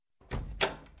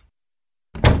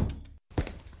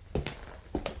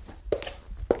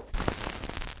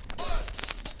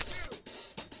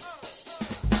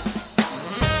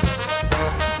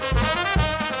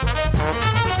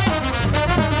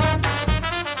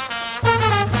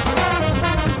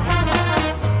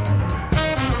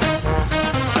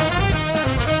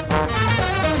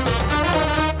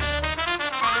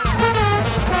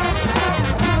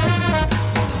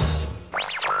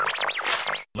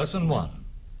Lesson 1.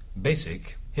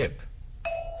 Basic Hip.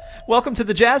 Welcome to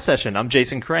the Jazz Session. I'm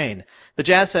Jason Crane. The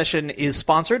Jazz Session is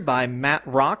sponsored by Matt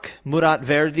Rock, Murat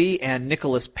Verdi, and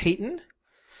Nicholas Payton.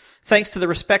 Thanks to the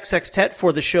Respect Sextet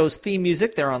for the show's theme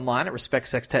music. They're online at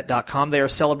respectsextet.com. They are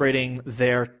celebrating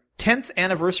their 10th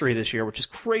anniversary this year, which is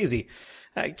crazy.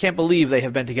 I can't believe they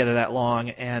have been together that long,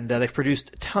 and they've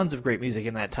produced tons of great music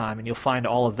in that time, and you'll find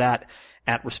all of that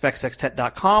at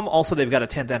respectsextet.com. Also, they've got a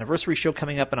 10th anniversary show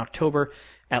coming up in October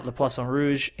at Le Poisson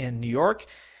Rouge in New York.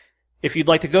 If you'd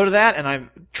like to go to that, and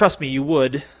trust me, you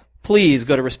would, please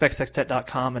go to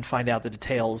respectsextet.com and find out the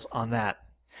details on that.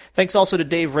 Thanks also to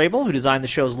Dave Rabel, who designed the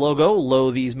show's logo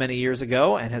these many years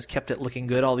ago and has kept it looking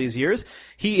good all these years.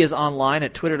 He is online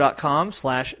at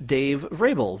twitter.com/Dave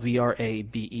Vrabel,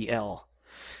 V-R-A-B-E-L.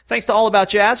 Thanks to All About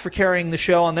Jazz for carrying the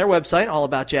show on their website,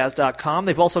 allaboutjazz.com.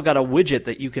 They've also got a widget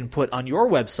that you can put on your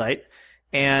website,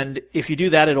 and if you do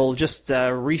that, it'll just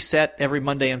reset every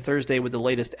Monday and Thursday with the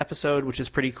latest episode, which is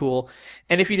pretty cool.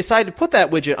 And if you decide to put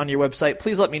that widget on your website,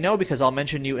 please let me know, because I'll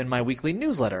mention you in my weekly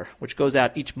newsletter, which goes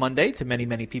out each Monday to many,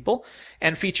 many people,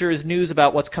 and features news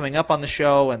about what's coming up on the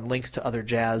show and links to other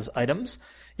jazz items.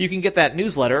 You can get that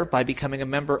newsletter by becoming a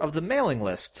member of the mailing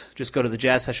list. Just go to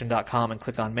thejazzsession.com and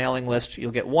click on mailing list.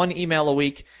 You'll get one email a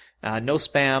week, no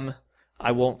spam.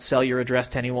 I won't sell your address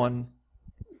to anyone,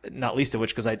 not least of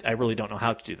which because I really don't know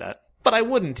how to do that. But I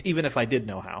wouldn't, even if I did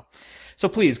know how. So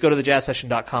please go to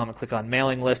thejazzsession.com and click on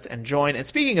mailing list and join. And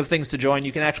speaking of things to join,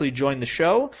 you can actually join the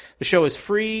show. The show is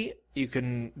free. You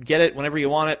can get it whenever you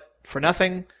want it for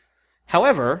nothing.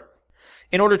 However,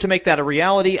 in order to make that a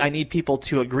reality, I need people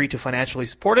to agree to financially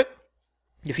support it.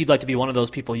 If you'd like to be one of those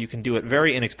people, you can do it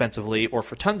very inexpensively or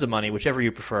for tons of money, whichever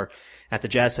you prefer, at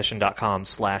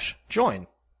thejazzsession.com/join.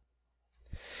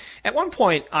 At one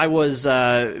point, I was,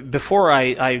 before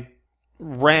I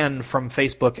ran from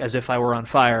Facebook as if I were on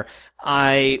fire,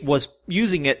 I was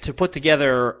using it to put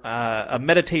together a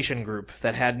meditation group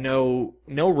that had no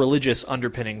religious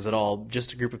underpinnings at all,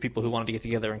 just a group of people who wanted to get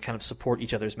together and kind of support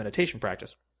each other's meditation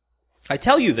practice. I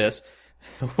tell you this,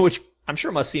 which I'm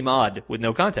sure must seem odd with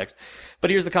no context,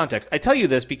 but here's the context. I tell you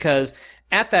this because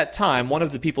at that time, one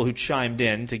of the people who chimed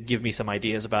in to give me some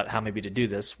ideas about how maybe to do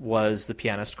this was the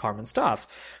pianist Carmen Staaf,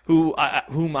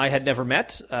 whom I had never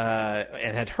met,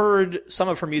 and had heard some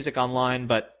of her music online,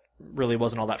 but really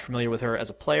wasn't all that familiar with her as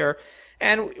a player.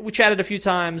 And we chatted a few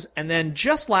times, and then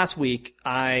just last week,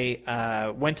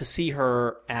 I went to see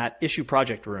her at Issue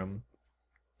Project Room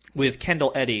with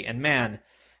Kendall Eddy, and man,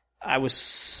 I was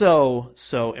so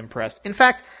impressed. In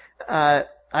fact, I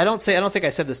don't think I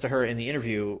said this to her in the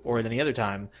interview or at any other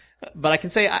time, but I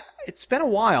can say it's been a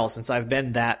while since I've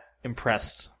been that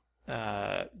impressed.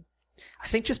 I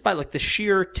think just by like the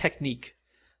sheer technique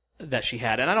that she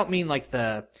had, and I don't mean like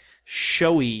the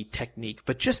showy technique,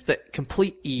 but just the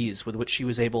complete ease with which she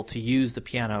was able to use the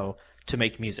piano to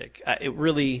make music. It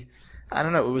really, I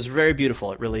don't know, it was very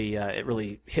beautiful. It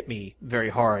really hit me very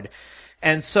hard.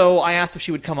 And so I asked if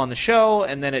she would come on the show,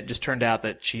 and then it just turned out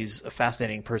that she's a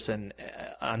fascinating person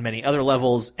on many other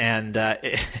levels. And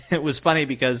it was funny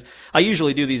because I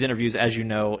usually do these interviews, as you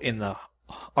know, in the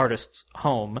artist's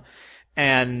home.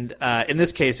 And in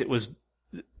this case, it was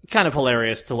kind of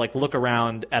hilarious to like look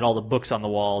around at all the books on the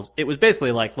walls. It was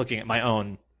basically like looking at my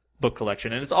own book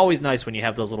collection. And it's always nice when you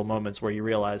have those little moments where you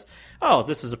realize, oh,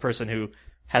 this is a person who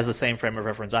has the same frame of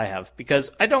reference I have, because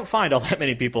I don't find all that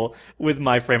many people with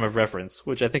my frame of reference,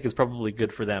 which I think is probably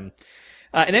good for them.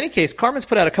 In any case, Carmen's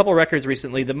put out a couple records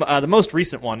recently. The most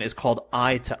recent one is called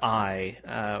Eye to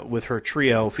Eye, with her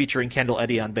trio featuring Kendall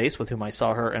Eddy on bass, with whom I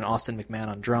saw her, and Austin McMahon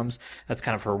on drums. That's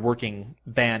kind of her working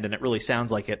band, and it really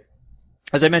sounds like it.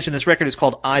 As I mentioned, this record is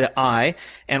called Eye to Eye,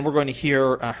 and we're going to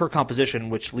hear her composition,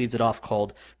 which leads it off,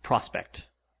 called Prospect.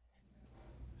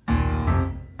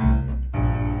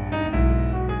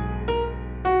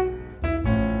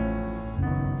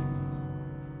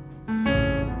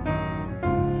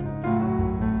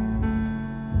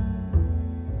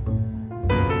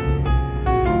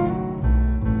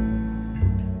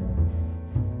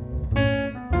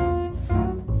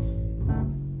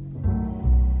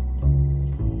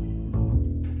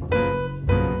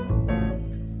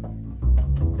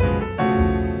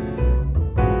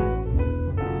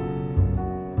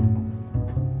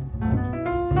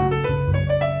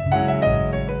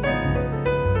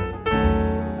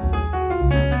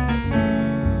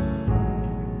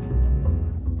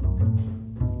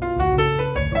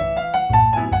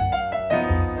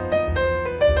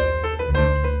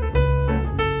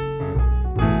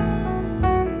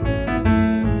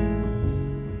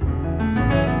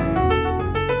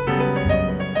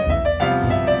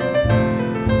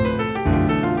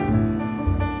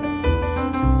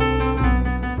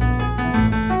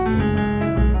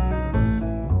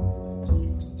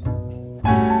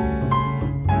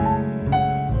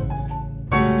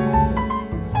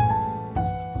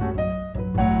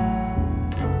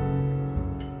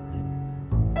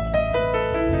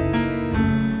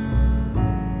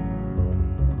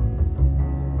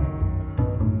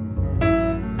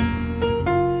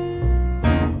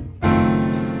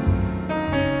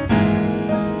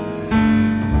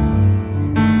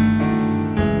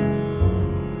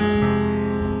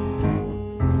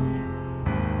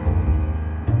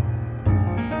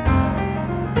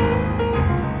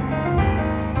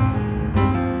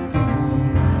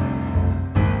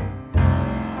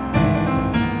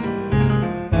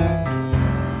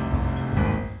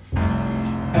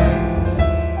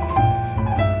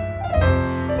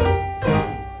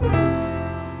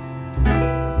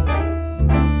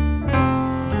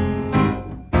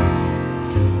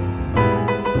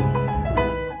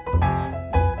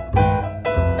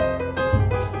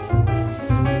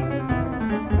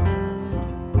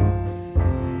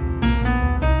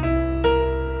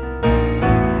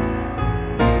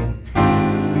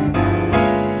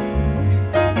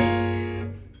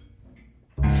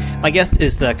 My guest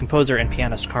is the composer and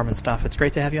pianist Carmen Staaf. It's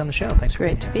great to have you on the show. Thanks for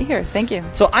being here. Great to be here. Thank you.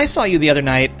 So I saw you the other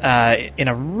night in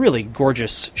a really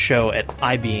gorgeous show at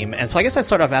iBeam, and so I guess I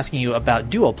start off asking you about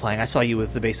duo playing. I saw you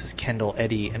with the bassist Kendall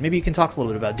Eddy, and maybe you can talk a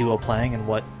little bit about duo playing and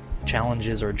what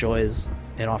challenges or joys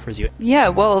it offers you. Yeah,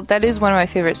 well, that is one of my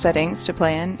favorite settings to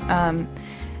play in.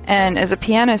 And as a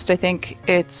pianist, I think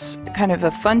it's kind of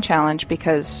a fun challenge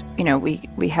because,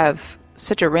 we have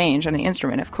such a range on the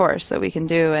instrument, of course, that we can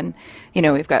do. And, we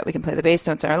can play the bass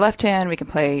notes in our left hand, we can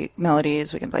play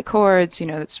melodies, we can play chords,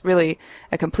 it's really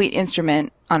a complete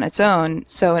instrument on its own.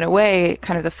 So in a way,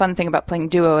 kind of the fun thing about playing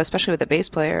duo, especially with a bass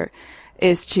player,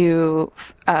 is to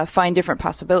find different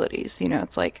possibilities.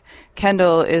 It's like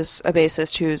Kendall is a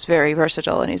bassist who's very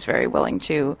versatile and he's very willing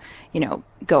to,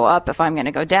 go up if I'm going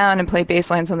to go down and play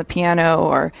bass lines on the piano,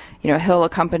 or, he'll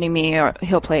accompany me, or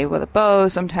he'll play with a bow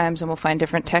sometimes and we'll find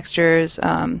different textures.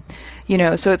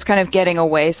 So it's kind of getting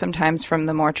away sometimes from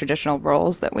the more traditional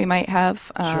roles that we might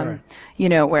have, Sure.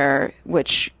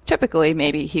 Which typically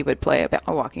maybe he would play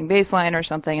a walking bass line or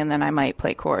something, and then I might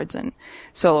play chords and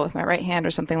solo with my right hand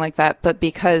or something like that. But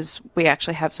because we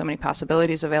actually have so many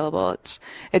possibilities available,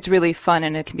 it's really fun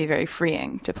and it can be very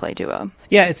freeing to play duo.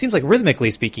 Yeah, it seems like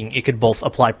rhythmically speaking, it could both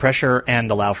apply pressure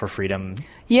and allow for freedom.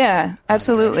 Yeah,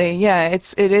 absolutely. Yeah,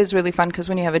 it is really fun because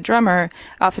when you have a drummer,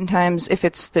 oftentimes if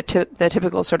it's the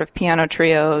typical sort of piano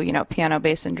trio, piano,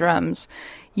 bass, and drums,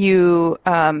 you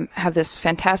have this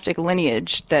fantastic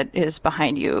lineage that is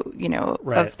behind you,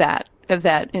 Right. of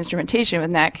that instrumentation with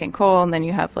Nat King Cole, and then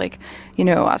you have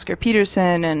Oscar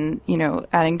Peterson and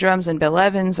adding drums and Bill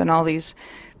Evans and all these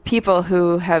people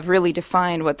who have really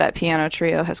defined what that piano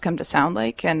trio has come to sound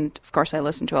like. And of course I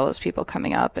listen to all those people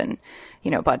coming up and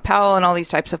Bud Powell and all these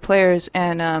types of players,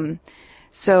 and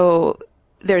so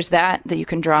there's that you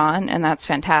can draw on, and that's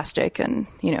fantastic, and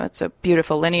it's a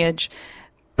beautiful lineage.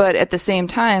 But at the same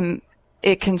time,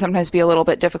 it can sometimes be a little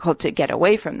bit difficult to get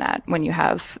away from that when you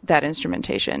have that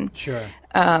instrumentation. Sure.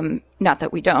 Not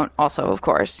that we don't also, of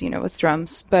course, with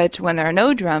drums. But when there are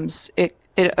no drums, it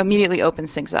immediately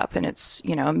opens things up. And it's,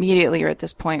 immediately you're at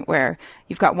this point where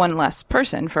you've got one less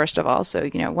person, first of all. So,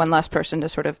 one less person to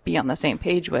sort of be on the same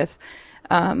page with.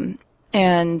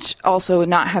 And also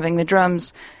not having the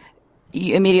drums,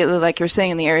 you immediately, like you're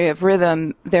saying, in the area of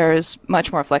rhythm, there's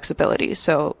much more flexibility.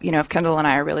 So, if Kendall and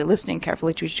I are really listening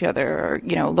carefully to each other, or,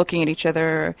 looking at each other,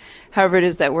 or however it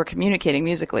is that we're communicating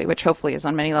musically, which hopefully is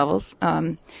on many levels,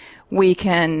 we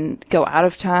can go out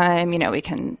of time, we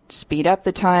can speed up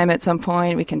the time at some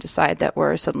point, we can decide that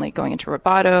we're suddenly going into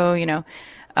rubato,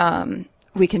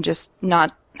 we can just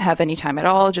not have any time at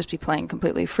all, just be playing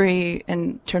completely free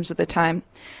in terms of the time.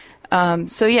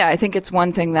 So yeah, I think it's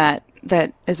one thing that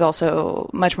is also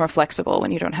much more flexible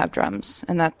when you don't have drums,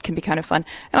 and that can be kind of fun.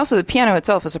 And also the piano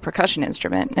itself is a percussion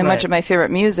instrument, and Right. much of my favorite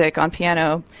music on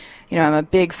piano, I'm a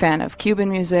big fan of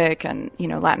Cuban music and,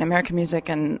 Latin American music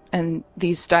and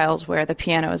these styles where the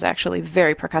piano is actually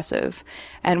very percussive,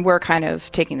 and we're kind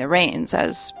of taking the reins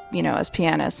as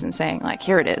pianists and saying, like,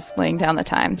 here it is, laying down the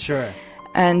time. Sure.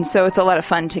 And so it's a lot of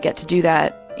fun to get to do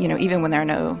that, even when there are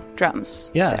no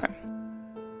drums there.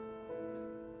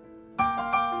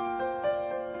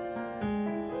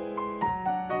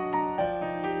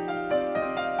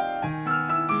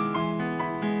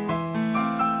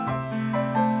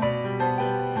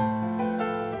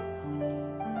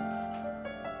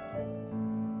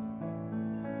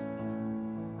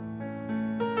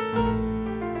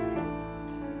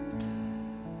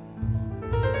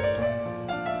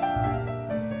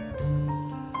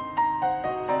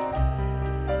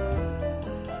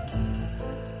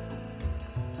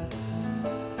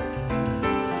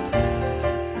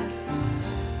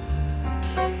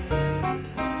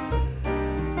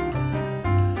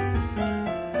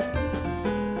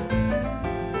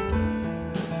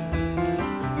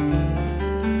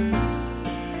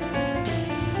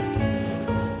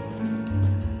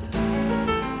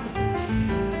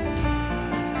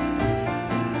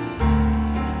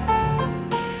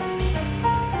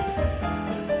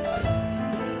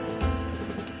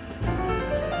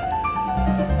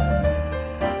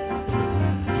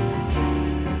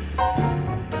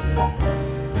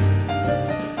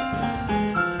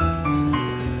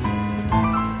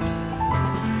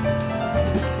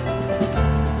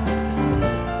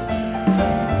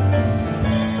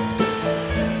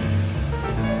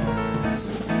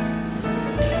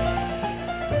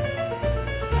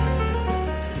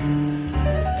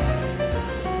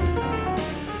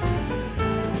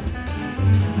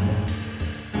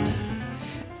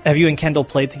 Have you and Kendall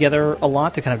played together a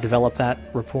lot to kind of develop that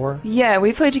rapport? Yeah,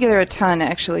 we played together a ton,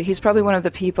 actually. He's probably one of the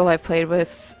people I've played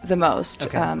with the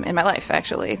most in my life,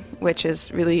 actually, which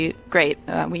is really great.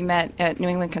 We met at New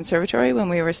England Conservatory when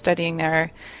we were studying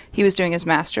there. He was doing his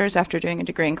master's after doing a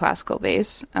degree in classical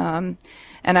bass, and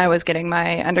I was getting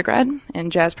my undergrad in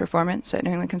jazz performance at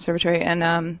New England Conservatory,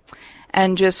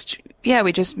 and just, yeah,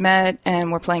 we just met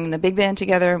and we're playing in the big band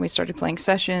together. We started playing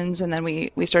sessions, and then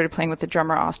we started playing with the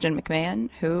drummer Austin McMahon,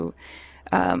 who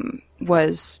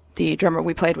was the drummer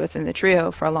we played with in the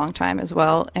trio for a long time as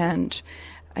well. And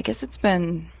I guess it's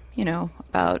been,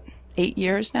 about 8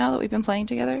 years now that we've been playing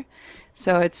together.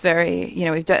 So it's very,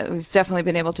 we've definitely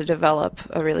been able to develop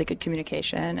a really good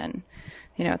communication, and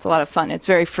it's a lot of fun. It's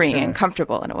very freeing and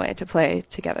comfortable in a way to play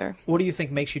together. What do you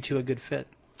think makes you two a good fit?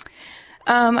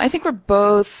 I think we're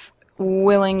both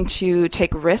willing to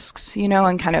take risks,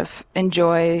 and kind of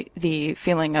enjoy the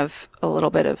feeling of a little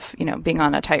bit of, being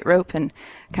on a tightrope and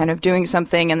kind of doing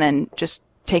something and then just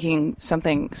taking some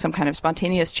kind of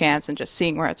spontaneous chance and just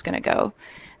seeing where it's going to go.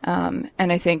 And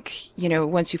I think,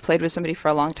 once you've played with somebody for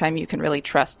a long time, you can really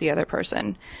trust the other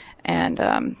person. And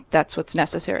that's what's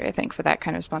necessary, I think, for that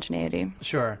kind of spontaneity.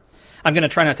 Sure. I'm going to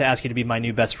try not to ask you to be my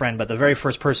new best friend, but the very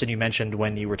first person you mentioned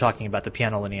when you were talking about the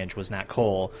piano lineage was Nat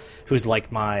Cole, who's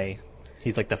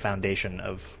he's like the foundation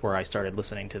of where I started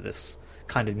listening to this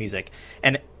kind of music.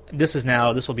 And this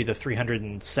will be the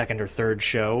 302nd or 3rd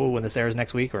show when this airs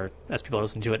next week, or as people are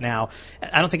listening to it now.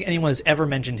 I don't think anyone has ever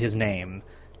mentioned his name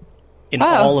in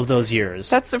all of those years.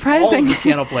 That's surprising. All of the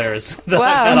piano players that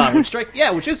I've met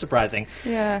on, which is surprising.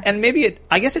 Yeah. And maybe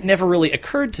I guess it never really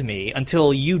occurred to me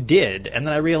until you did, and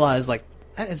then I realized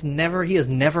he has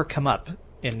never come up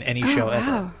in any show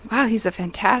ever. Wow, he's a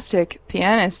fantastic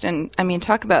pianist, and I mean,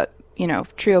 talk about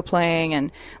trio playing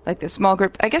and like the small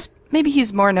group. I guess maybe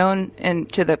he's more known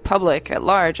to the public at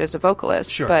large as a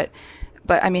vocalist. Sure. But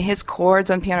I mean, his chords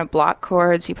on piano, block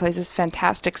chords, he plays this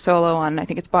fantastic solo on, I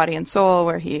think it's Body and Soul,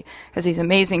 where he has these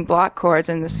amazing block chords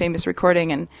in this famous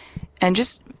recording, and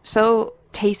just so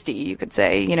tasty, you could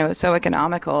say, so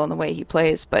economical in the way he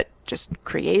plays, but just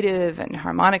creative and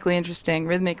harmonically interesting,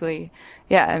 rhythmically.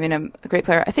 Yeah, I mean, a great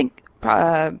player. I think,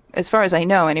 as far as I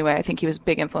know anyway, I think he was a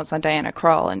big influence on Diana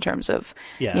Krall in terms of,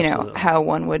 absolutely. how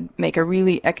one would make a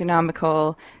really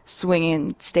economical,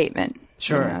 swinging statement.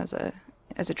 Sure.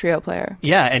 As a trio player.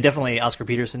 Yeah, and definitely Oscar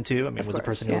Peterson too. I mean, was a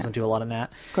person who listened to a lot of Nat.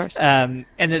 Of course. And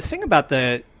the thing about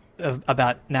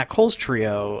Nat Cole's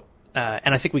trio,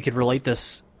 and I think we could relate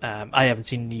this. I haven't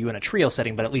seen you in a trio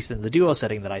setting, but at least in the duo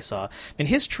setting that I saw, I mean,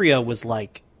 his trio was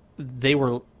like they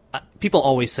were. People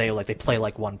always say like they play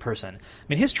like one person. I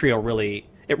mean, his trio really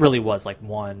was like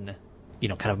one,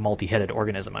 kind of multi-headed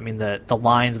organism. I mean, the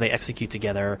lines they execute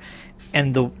together,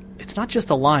 and it's not just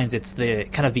the lines; it's the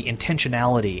kind of the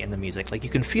intentionality in the music. Like you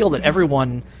can feel that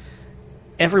everyone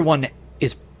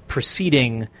is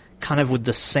proceeding kind of with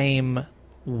the same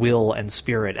will and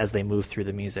spirit as they move through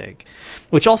the music,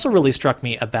 which also really struck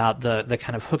me about the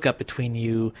kind of hookup between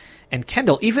you and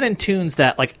Kendall, even in tunes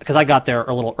that, like, because I got there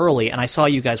a little early and I saw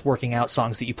you guys working out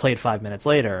songs that you played 5 minutes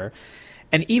later,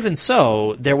 and even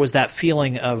so, there was that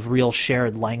feeling of real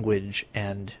shared language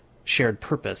and shared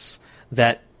purpose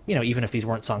that, even if these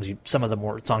weren't songs, some of them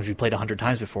were songs you played 100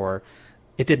 times before,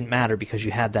 it didn't matter because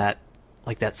you had that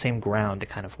same ground to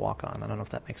kind of walk on. I don't know if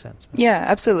that makes sense. Yeah,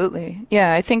 absolutely.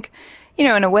 Yeah, I think,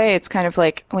 in a way, it's kind of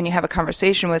like when you have a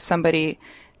conversation with somebody,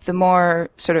 the more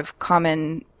sort of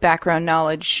common background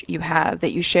knowledge you have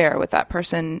that you share with that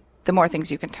person, the more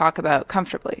things you can talk about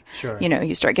comfortably. Sure.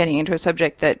 You start getting into a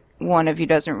subject that one of you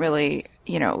doesn't really,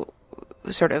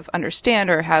 sort of understand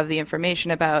or have the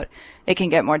information about, it can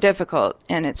get more difficult,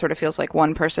 and it sort of feels like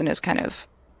one person is kind of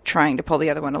trying to pull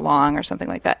the other one along or something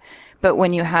like that. But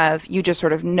when you just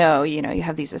sort of know, you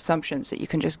have these assumptions that you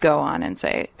can just go on and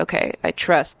say, okay, I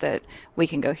trust that we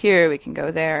can go here, we can go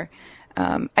there.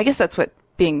 I guess that's what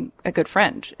being a good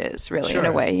friend is really, in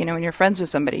a way. When you're friends with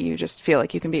somebody, you just feel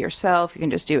like you can be yourself, you can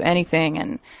just do anything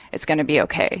and it's going to be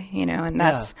okay, and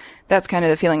that's kind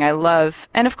of the feeling I love.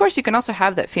 And of course, you can also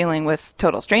have that feeling with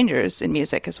total strangers in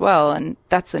music as well. And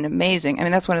that's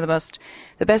that's one of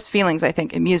the best feelings, I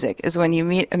think, in music is when you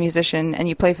meet a musician and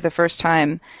you play for the first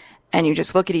time and you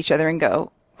just look at each other and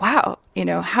go, wow,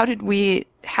 how did we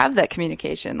have that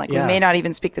communication? Like we may not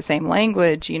even speak the same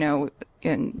language,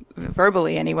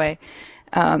 verbally anyway.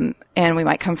 And we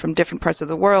might come from different parts of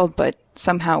the world, but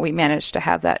somehow we managed to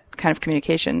have that kind of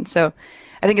communication. So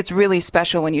I think it's really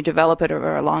special when you develop it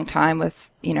over a long time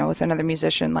with, with another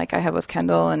musician like I have with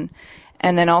Kendall.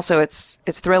 And then also it's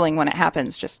thrilling when it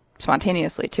happens just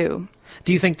spontaneously too.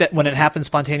 Do you think that when it happens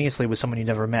spontaneously with someone you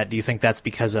never met, do you think that's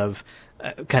because of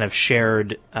kind of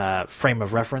shared frame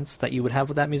of reference that you would have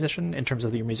with that musician in terms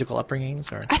of your musical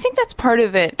upbringings? Or? I think that's part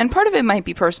of it. And part of it might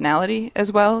be personality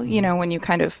as well. You know, when you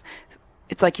kind of,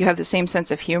 it's like you have the same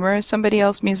sense of humor as somebody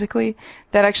else musically.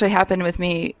 That actually happened with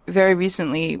me very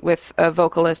recently with a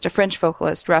French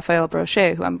vocalist, Raphael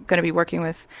Brochet, who I'm going to be working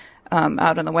with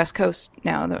out on the West Coast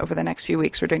now over the next few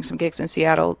weeks. We're doing some gigs in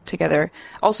Seattle together,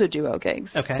 also duo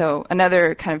gigs. Okay. So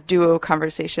another kind of duo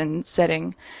conversation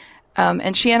setting.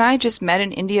 And she and I just met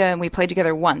in India and we played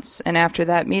together once. And after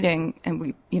that meeting and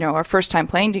we, you know, our first time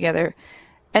playing together,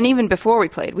 and even before we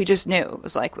played, we just knew. It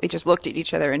was like we just looked at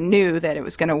each other and knew that it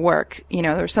was going to work. You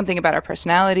know, there was something about our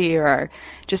personality or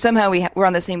just somehow we're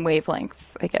on the same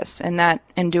wavelength, I guess. And that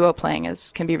and duo playing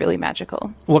can be really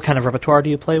magical. What kind of repertoire do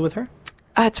you play with her?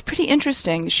 It's pretty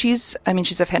interesting. She's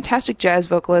a fantastic jazz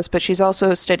vocalist, but she's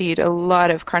also studied a lot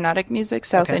of Carnatic music,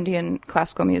 South Indian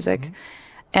classical music. Mm-hmm.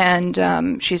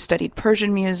 And she's studied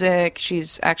Persian music.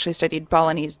 She's actually studied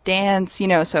Balinese dance, you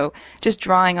know, so just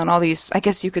drawing on all these, I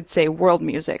guess you could say world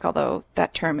music, although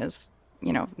that term is,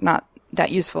 you know, not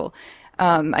that useful,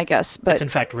 I guess. But it's in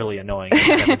fact really annoying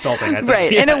and insulting, I think.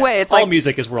 Right, in a way, it's all like...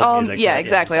 music is world music. Yeah,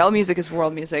 exactly. All music is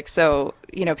world music. So,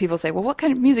 you know, people say, well, what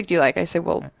kind of music do you like? I say,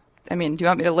 well... I mean, do you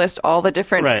want me to list all the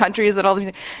different countries that all the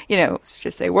music, you know,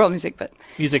 just say world music, but...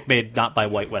 Music made not by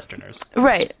white Westerners.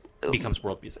 Right. Becomes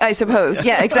world music. I suppose.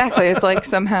 Yeah, exactly. It's like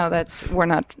somehow we're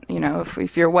not, you know,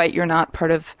 if you're white, you're not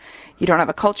part of, you don't have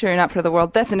a culture, you're not part of the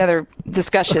world. That's another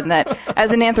discussion that,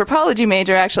 as an anthropology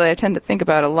major, actually, I tend to think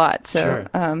about a lot. So,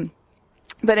 sure.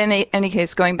 But in any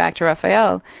case, going back to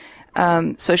Raphael,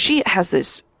 so she has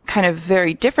this kind of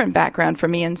very different background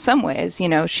from me in some ways. You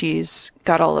know, she's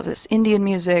got all of this Indian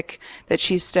music that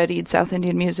she's studied, South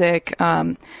Indian music.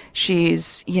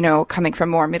 She's, you know, coming from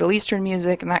more Middle Eastern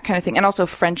music and that kind of thing. And also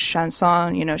French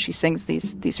chanson, you know, she sings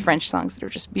these French songs that are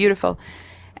just beautiful.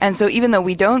 And so even though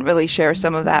we don't really share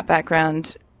some of that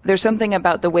background, there's something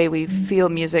about the way we feel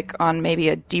music on maybe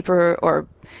a deeper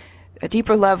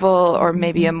level, or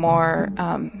maybe a more,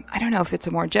 I don't know if it's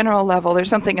a more general level. There's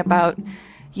something about,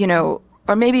 you know,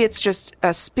 or maybe it's just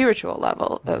a spiritual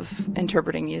level of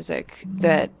interpreting music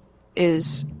that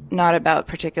is not about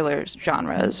particular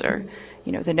genres or,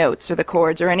 you know, the notes or the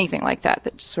chords or anything like that,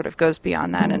 that sort of goes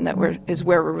beyond that, and that is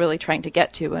where we're really trying to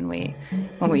get to when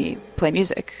we play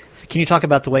music. Can you talk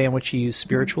about the way in which you use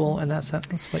spiritual in that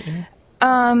sentence, what you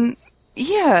mean?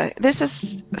 Yeah, this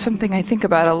is something I think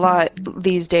about a lot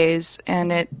these days,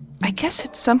 and I guess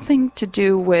it's something to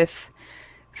do with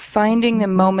finding the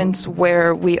moments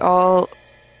where we all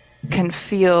can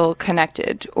feel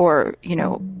connected, or, you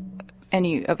know,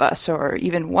 any of us or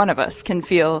even one of us can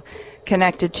feel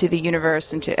connected to the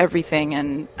universe and to everything,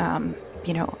 and,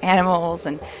 you know, animals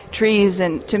and trees.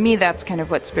 And to me, that's kind of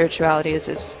what spirituality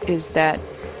is that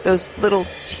those little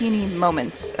teeny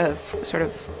moments of sort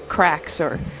of cracks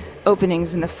or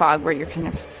openings in the fog where you're kind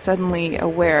of suddenly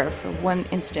aware for one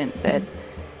instant that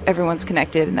everyone's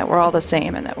connected and that we're all the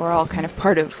same and that we're all kind of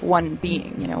part of one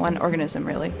being, you know, one organism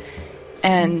really.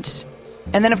 And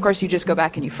then of course you just go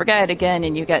back and you forget again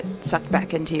and you get sucked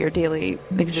back into your daily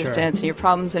existence and your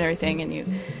problems and everything, and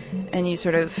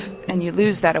you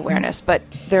lose that awareness. But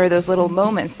there are those little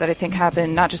moments that I think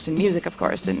happen not just in music, of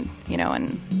course, and, you know,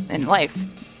 in life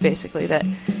basically, that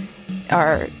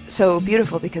are so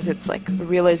beautiful because it's like a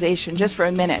realization just for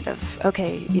a minute of,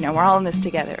 okay, you know, we're all in this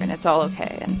together and it's all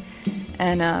okay.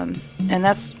 And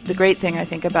that's the great thing, I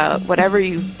think, about whatever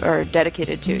you are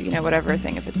dedicated to, you know, whatever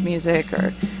thing, if it's music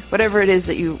or whatever it is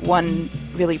that one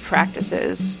really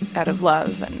practices out of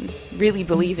love and really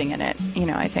believing in it, you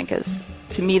know, I think is,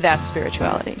 to me, that's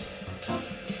spirituality.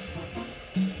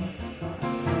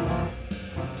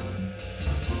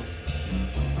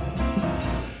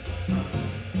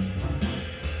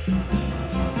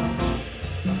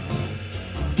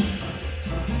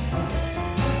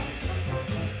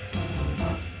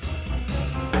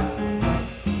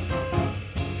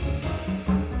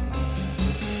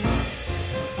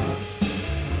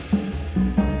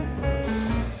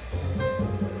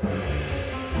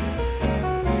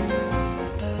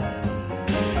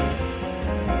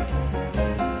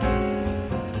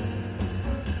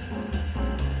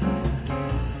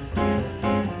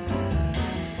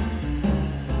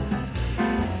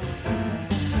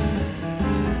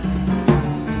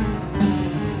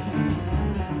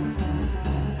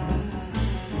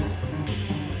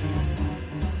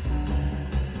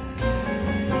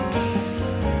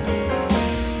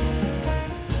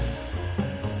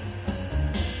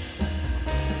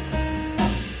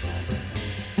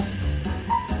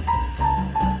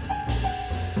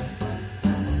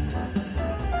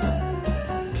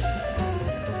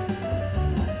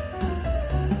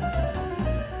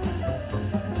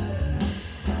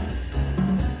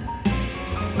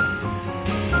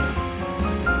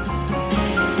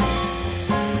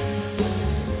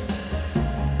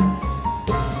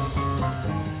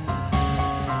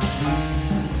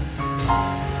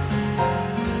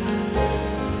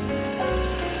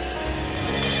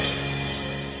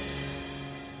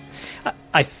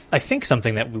 I think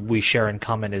something that we share in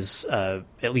common is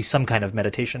at least some kind of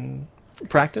meditation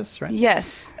practice, right?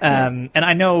 Yes. And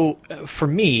I know for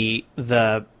me,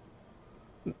 it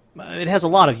has a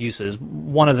lot of uses.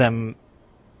 One of them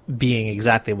being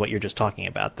exactly what you're just talking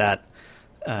about, that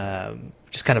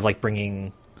just kind of like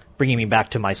bringing me back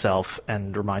to myself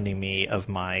and reminding me of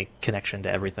my connection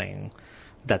to everything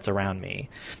that's around me.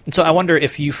 And so I wonder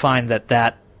if you find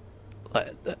that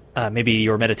maybe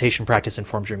your meditation practice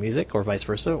informs your music, or vice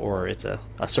versa, or it's a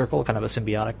circle, kind of a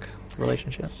symbiotic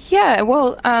relationship. Yeah,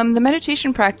 well, the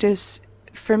meditation practice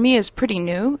for me is pretty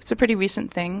new. It's a pretty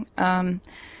recent thing.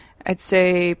 I'd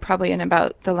say probably in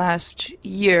about the last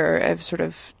year, I've sort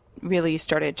of really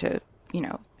started to,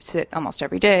 sit almost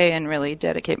every day and really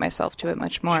dedicate myself to it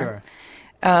much more.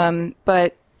 Sure.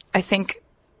 But I think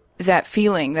that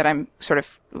feeling that I'm sort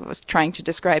of was trying to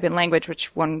describe in language,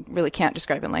 which one really can't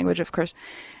describe in language, of course.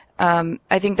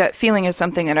 I think that feeling is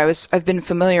something that I've been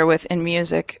familiar with in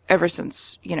music ever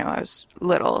since, I was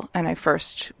little and I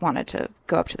first wanted to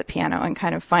go up to the piano and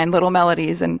kind of find little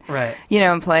melodies and, right.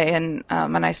 And play. And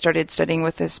I started studying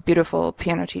with this beautiful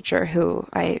piano teacher who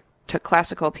I took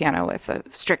classical piano with, a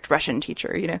strict Russian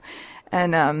teacher,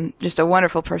 and just a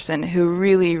wonderful person who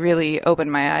really, really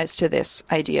opened my eyes to this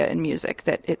idea in music,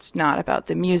 that it's not about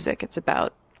the music, it's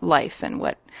about life and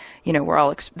what, we're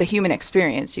all, the human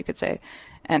experience, you could say,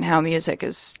 and how music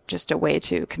is just a way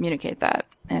to communicate that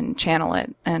and channel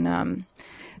it. And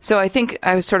so I think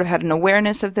I was sort of had an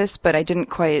awareness of this, but I didn't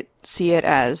quite see it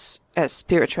as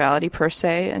spirituality per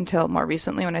se until more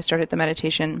recently when I started the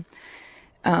meditation.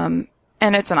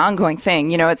 And it's an ongoing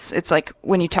thing, it's like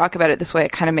when you talk about it this way,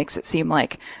 it kind of makes it seem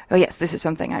like, oh yes, this is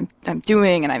something I'm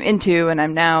doing and I'm into, and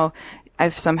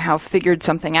I've somehow figured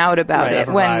something out about it.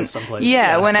 When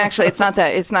actually it's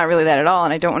not really that at all.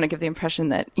 And I don't want to give the impression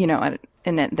that, that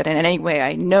in any way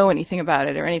I know anything about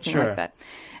it or anything sure. like that.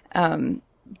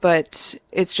 But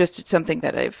it's just something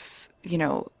that I've,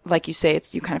 like you say,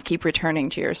 you kind of keep returning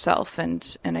to yourself.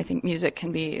 And I think music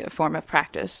can be a form of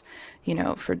practice,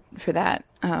 for that.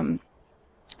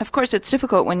 Of course, it's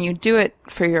difficult when you do it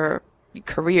for your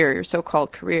career, your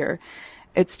so-called career.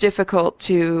 It's difficult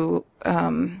to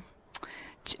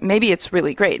maybe it's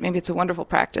really great, maybe it's a wonderful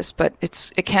practice, but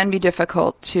it can be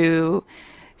difficult to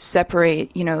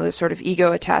separate, the sort of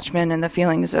ego attachment and the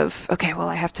feelings of, okay, well,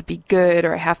 I have to be good,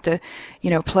 or I have to,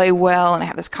 play well, and I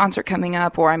have this concert coming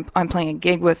up, or I'm playing a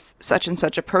gig with such and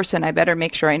such a person. I better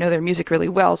make sure I know their music really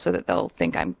well so that they'll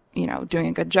think I'm, doing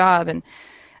a good job. And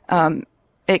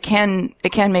it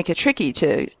can make it tricky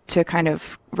to kind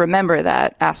of remember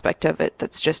that aspect of it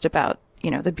that's just about,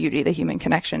 the beauty, the human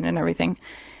connection and everything,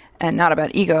 and not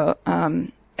about ego,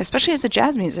 especially as a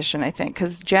jazz musician, I think,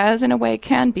 because jazz in a way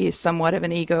can be somewhat of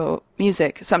an ego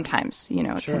music sometimes,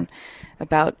 it sure. can,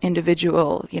 about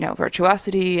individual,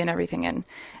 virtuosity and everything, and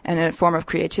a form of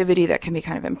creativity that can be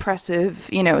kind of impressive,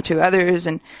 to others.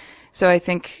 And so I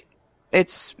think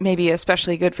it's maybe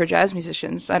especially good for jazz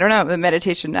musicians. I don't know, the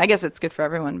meditation, I guess it's good for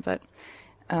everyone, but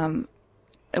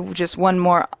just one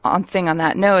more thing on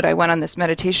that note, I went on this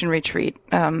meditation retreat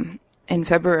in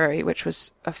February, which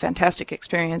was a fantastic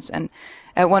experience. And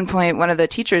at one point, one of the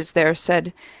teachers there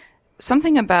said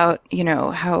something about,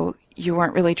 how you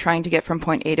weren't really trying to get from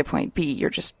point A to point B. You're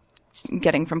just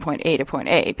getting from point A to point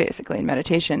A, basically, in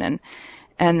meditation.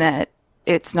 And that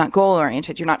it's not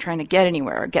goal-oriented. You're not trying to get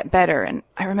anywhere or get better. And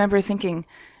I remember thinking,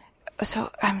 so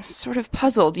I'm sort of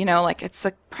puzzled, like it's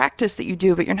a practice that you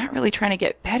do, but you're not really trying to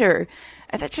get better.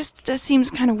 And that just seems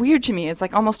kind of weird to me. It's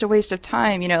like almost a waste of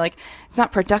time, like it's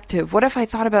not productive. What if I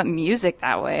thought about music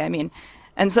that way? I mean,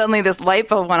 and suddenly this light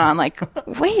bulb went on, like,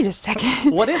 wait a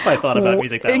second. What if I thought about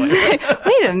music that way?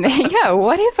 Wait a minute. Yeah,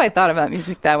 what if I thought about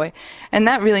music that way? And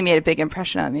that really made a big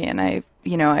impression on me. And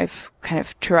I've kind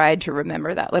of tried to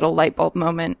remember that little light bulb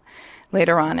moment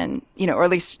later on, and, or at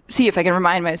least see if I can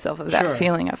remind myself of that sure.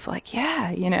 feeling of like,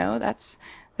 yeah,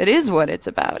 that is what it's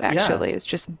about, actually. Yeah. It's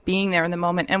just being there in the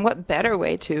moment. And what better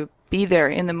way to be there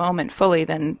in the moment fully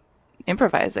than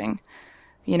improvising,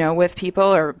 with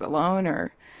people or alone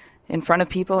or in front of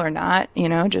people or not,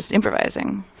 just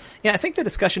improvising. Yeah, I think the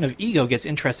discussion of ego gets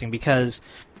interesting because,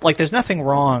 like, there's nothing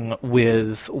wrong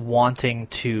with wanting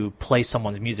to play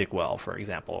someone's music well, for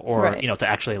example, or, right. To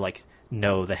actually, like,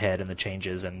 know the head and the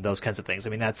changes and those kinds of things. I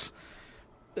mean,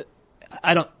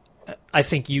 I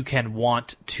think you can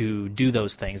want to do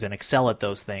those things and excel at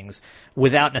those things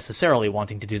without necessarily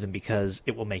wanting to do them because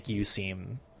it will make you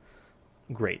seem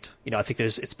great. I think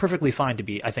it's perfectly fine to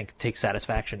take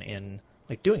satisfaction in,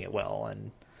 like, doing it well,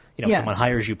 and if someone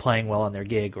hires you playing well on their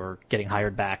gig or getting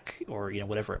hired back or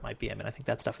whatever it might be. I mean, I think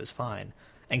that stuff is fine,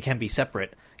 and can be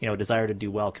separate. A desire to do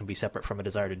well can be separate from a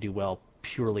desire to do well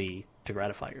purely to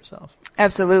gratify yourself.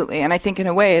 Absolutely. And I think in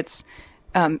a way it's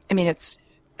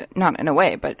not in a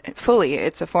way, but fully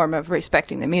it's a form of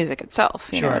respecting the music itself.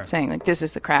 You know, it's saying like this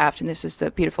is the craft and this is the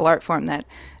beautiful art form that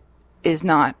is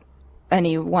not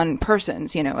any one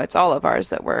person's, it's all of ours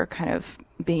that we're kind of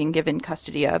being given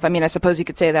custody of. I mean, I suppose you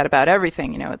could say that about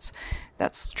everything,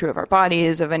 that's true of our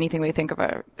bodies, of anything we think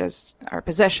of as our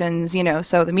possessions,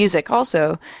 so the music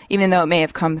also, even though it may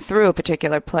have come through a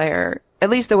particular player, at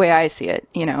least the way I see it,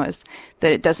 is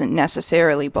that it doesn't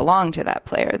necessarily belong to that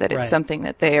player, that it's something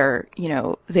that they are,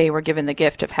 they were given the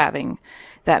gift of having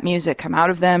that music come out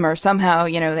of them, or somehow,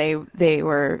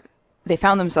 they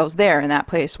found themselves there in that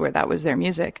place where that was their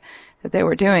music that they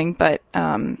were doing. But,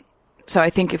 so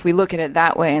I think if we look at it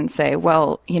that way and say,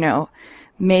 well,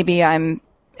 maybe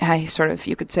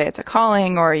you could say it's a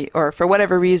calling, or for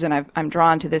whatever reason I'm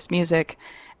drawn to this music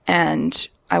and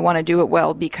I want to do it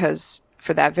well because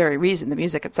for that very reason, the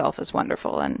music itself is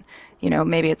wonderful. And,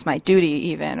 maybe it's my duty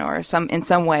even, or in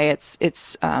some way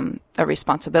it's a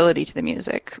responsibility to the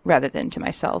music rather than to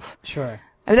myself. Sure.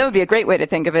 I mean, that would be a great way to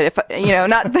think of it. If,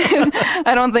 not that,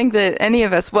 I don't think that any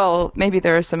of us, well, maybe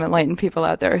there are some enlightened people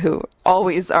out there who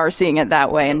always are seeing it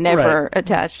that way and never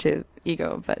attached to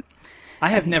ego, but. I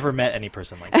have never met any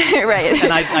person like that. Right.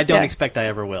 And I don't expect I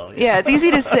ever will. Yeah, it's easy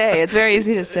to say. It's very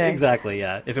easy to say. Exactly,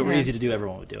 yeah. If it were easy to do,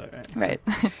 everyone would do it, right?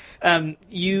 Right.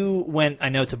 You went, I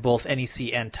know, to both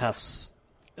NEC and Tufts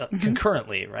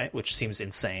concurrently, right? Which seems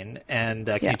insane. And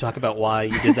can you talk about why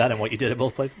you did that and what you did at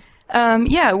both places?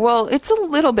 Yeah, well, it's a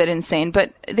little bit insane,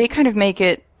 but they kind of make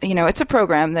it, it's a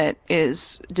program that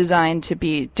is designed to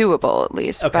be doable, at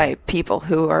least, by people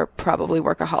who are probably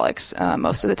workaholics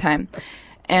most of the time.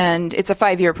 And it's a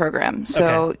 5-year program.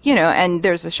 So, and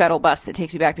there's a shuttle bus that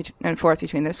takes you back and forth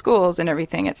between the schools and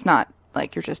everything. It's not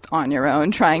like you're just on your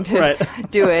own trying to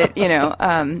do it,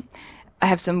 I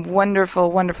have some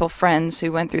wonderful, wonderful friends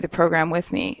who went through the program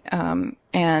with me.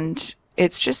 And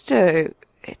it's just it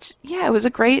was a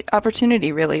great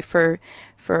opportunity really for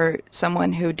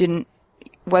someone who didn't,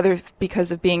 whether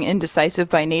because of being indecisive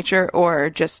by nature or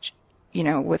just,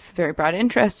 with very broad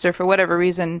interests or for whatever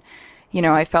reason,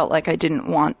 I felt like I didn't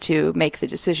want to make the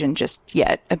decision just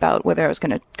yet about whether I was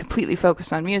going to completely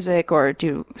focus on music or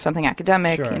do something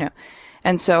academic,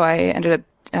 And so I ended up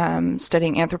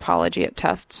studying anthropology at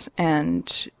Tufts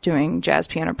and doing jazz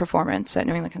piano performance at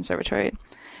New England Conservatory.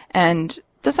 And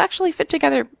this actually fit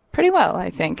together pretty well, I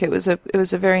think. It was a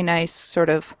very nice sort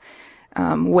of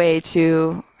way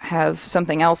to have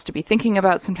something else to be thinking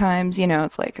about sometimes.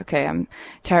 It's like, okay, I'm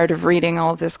tired of reading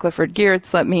all of this Clifford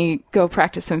Geertz. Let me go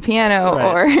practice some piano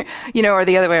or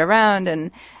the other way around.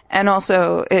 And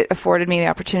also it afforded me the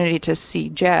opportunity to see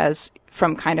jazz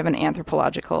from kind of an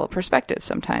anthropological perspective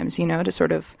sometimes, to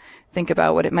sort of think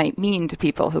about what it might mean to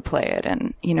people who play it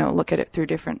and, look at it through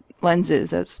different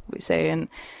lenses, as we say. And,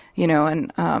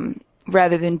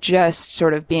 rather than just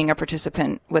sort of being a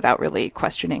participant without really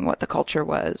questioning what the culture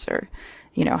was or,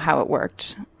 how it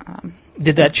worked.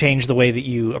 Did that change the way that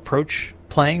you approach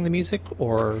playing the music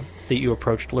or that you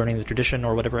approached learning the tradition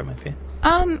or whatever it might be?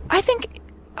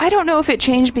 I don't know if it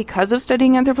changed because of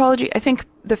studying anthropology. I think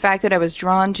the fact that I was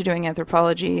drawn to doing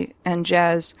anthropology and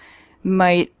jazz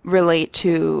might relate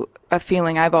to a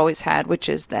feeling I've always had, which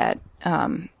is that,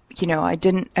 I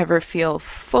didn't ever feel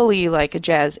fully like a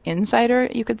jazz insider,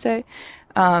 you could say.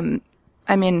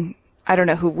 I mean, I don't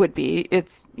know who would be.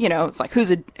 It's, it's like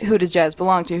who does jazz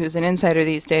belong to? Who's an insider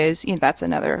these days? That's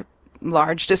another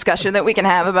large discussion that we can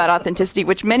have about authenticity,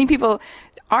 which many people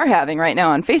are having right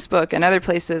now on Facebook and other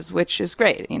places, which is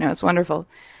great. It's wonderful.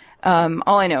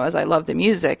 All I know is I love the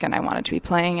music and I wanted to be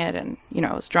playing it and,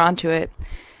 I was drawn to it.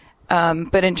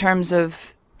 But in terms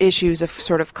of issues of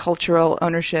sort of cultural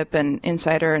ownership and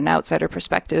insider and outsider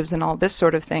perspectives and all this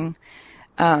sort of thing,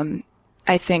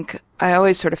 I think I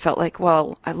always sort of felt like,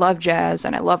 well, I love jazz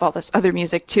and I love all this other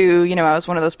music too. I was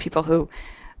one of those people who,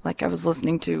 like, I was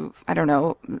listening to, I don't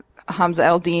know, Hamza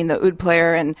El-Din, the oud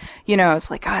player, and, I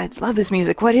was like, I love this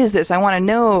music. What is this? I want to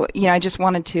know. I just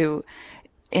wanted to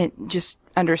just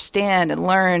understand and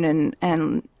learn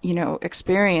and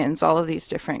experience all of these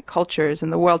different cultures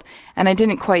in the world. And I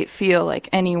didn't quite feel like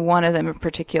any one of them in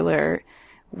particular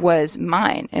was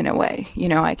mine in a way.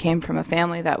 I came from a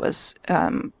family that was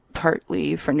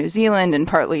partly from New Zealand and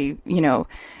partly,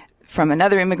 from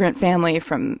another immigrant family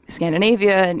from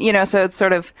Scandinavia. And, so it's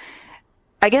sort of,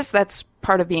 I guess that's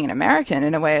part of being an American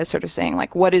in a way, is sort of saying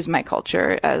like, what is my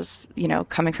culture as,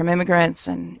 coming from immigrants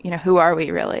and, who are we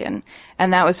really? And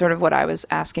that was sort of what I was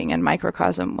asking in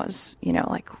microcosm was,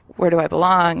 like, where do I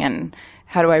belong and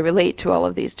how do I relate to all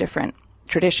of these different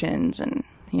traditions and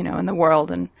in the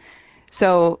world. And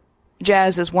so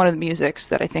jazz is one of the musics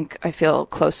that I think I feel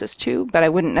closest to, but I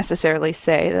wouldn't necessarily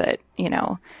say that,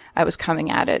 I was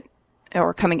coming at it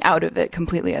or coming out of it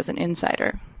completely as an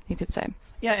insider, you could say.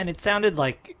 Yeah, and it sounded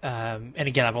like, and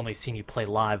again, I've only seen you play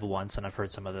live once, and I've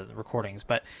heard some of the recordings,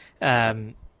 but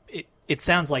it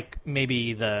sounds like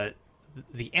maybe the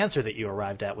answer that you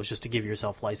arrived at was just to give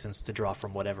yourself license to draw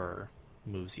from whatever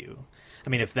moves you. I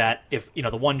mean, if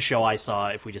the one show I saw,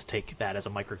 if we just take that as a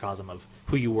microcosm of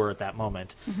who you were at that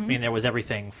moment, I mean, there was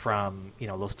everything from,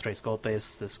 Los Tres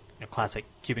Golpes, this classic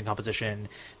Cuban composition,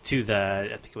 to I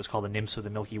think it was called the Nymphs of the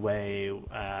Milky Way,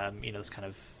 this kind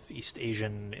of East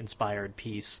Asian inspired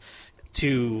piece,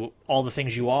 to all the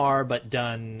things you are, but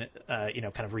done, kind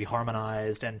of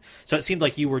reharmonized. And so it seemed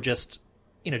like you were just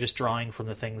drawing from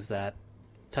the things that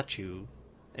touch you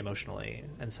emotionally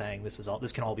and saying, this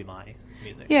can all be my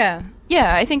music. Yeah.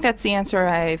 I think that's the answer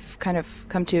I've kind of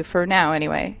come to for now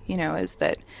anyway, is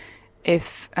that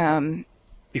if,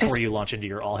 before you launch into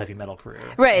your all heavy metal career.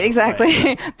 Right, exactly.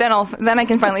 Right. then I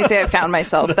can finally say I found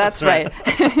myself. That's right.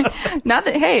 Not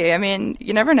that, hey, I mean,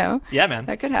 you never know. Yeah, man.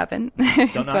 That could happen.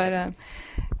 Don't knock it.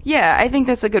 Yeah, I think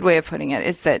that's a good way of putting it,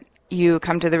 is that you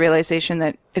come to the realization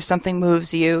that if something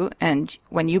moves you and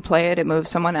when you play it, it moves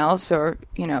someone else, or,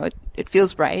 it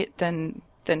feels right, then,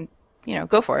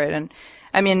 go for it. And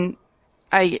I mean,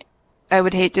 I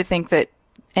would hate to think that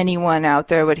anyone out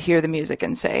there would hear the music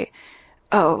and say,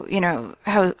 oh,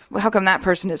 how come that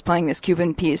person is playing this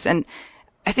Cuban piece? And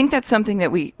I think that's something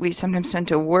that we sometimes tend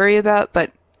to worry about.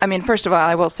 But I mean, first of all,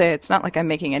 I will say it's not like I'm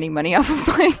making any money off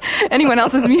of playing anyone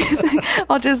else's music.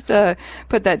 I'll just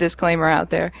put that disclaimer out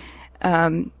there.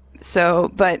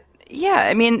 But yeah,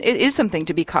 I mean, it is something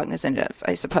to be cognizant of,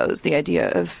 I suppose, the idea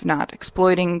of not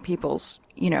exploiting people's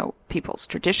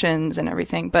traditions and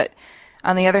everything. But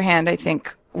on the other hand, I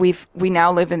think we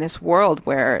now live in this world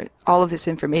where all of this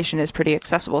information is pretty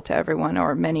accessible to everyone,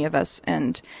 or many of us.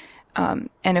 And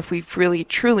if we really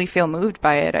truly feel moved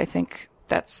by it, I think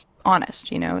that's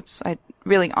honest.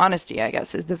 Really honesty, I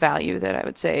guess, is the value that I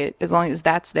would say. As long as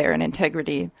that's there and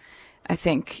integrity, I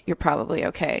think you're probably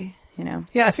okay.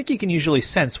 Yeah, I think you can usually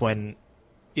sense when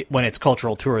it's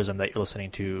cultural tourism that you're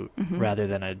listening to, rather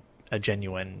than a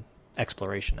genuine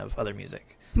exploration of other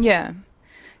music. Yeah.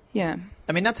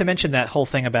 I mean, not to mention that whole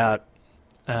thing about,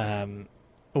 and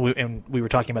we were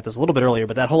talking about this a little bit earlier,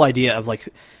 but that whole idea of like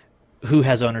who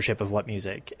has ownership of what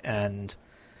music, and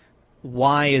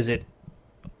why is it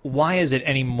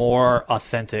any more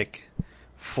authentic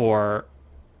for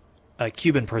a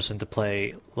Cuban person to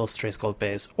play Los Tres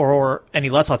Golpes, or any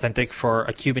less authentic for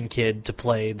a Cuban kid to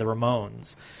play the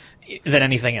Ramones than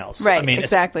anything else? Right, I mean,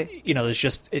 exactly. There's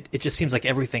just it just seems like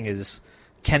everything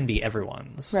can be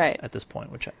everyone's right at this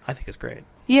point, which I think is great.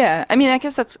 Yeah, I mean, I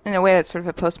guess that's in a way that's sort of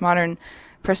a postmodern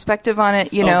perspective on it,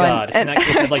 Oh God! In that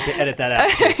case, I'd like to edit that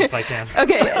out, please, if I can.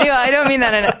 Okay, I don't mean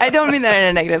that in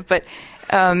a negative, but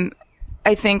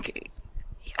I think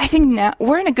now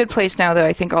we're in a good place now, though.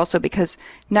 I think also because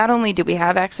not only do we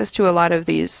have access to a lot of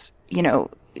these,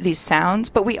 these sounds,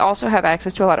 but we also have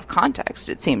access to a lot of context.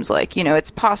 It seems like, it's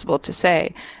possible to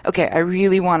say, okay, I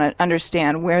really want to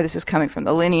understand where this is coming from,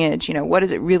 the lineage, what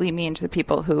does it really mean to the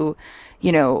people who,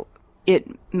 it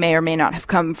may or may not have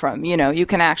come from. You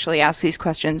can actually ask these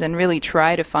questions and really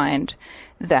try to find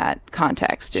that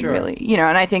context. Sure. And really,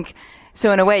 and I think,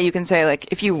 so in a way you can say,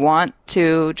 like, if you want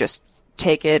to just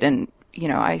take it and,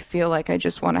 I feel like I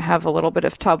just want to have a little bit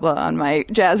of tabla on my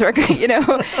jazz record,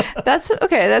 that's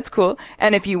okay. That's cool.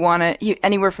 And if you want to,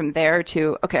 anywhere from there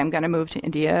to, okay, I'm going to move to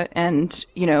India and,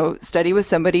 study with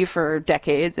somebody for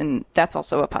decades. And that's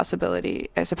also a possibility,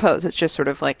 I suppose. It's just sort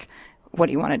of like, what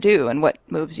do you want to do and what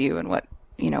moves you and what,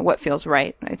 what feels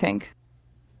right, I think.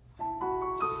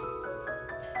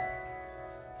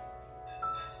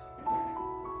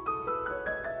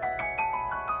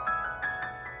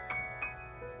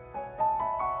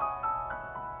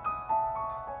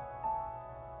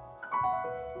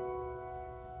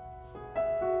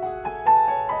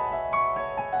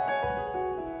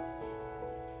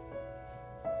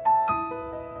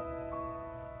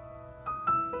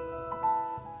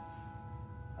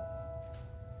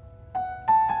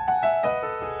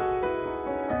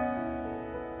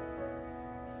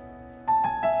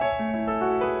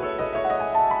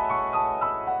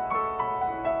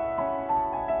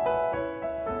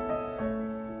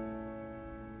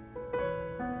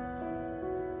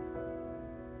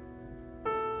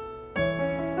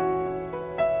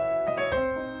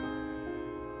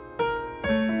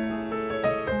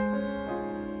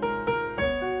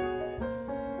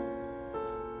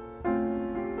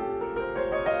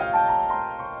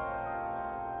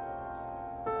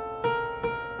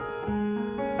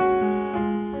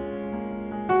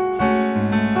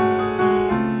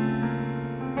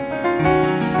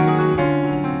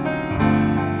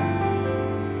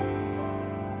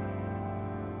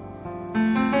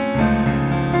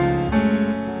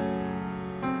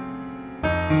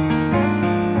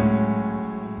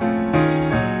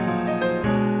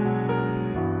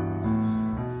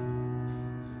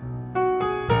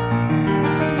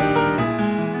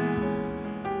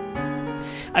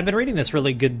 I've been reading this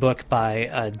really good book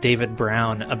by David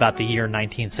Brown about the year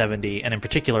 1970, and in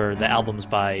particular the albums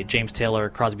by James Taylor,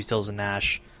 Crosby, Stills and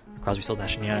Nash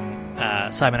and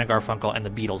Young, Simon and Garfunkel, and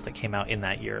the Beatles that came out in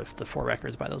that year, of the 4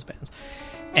 records by those bands.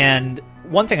 And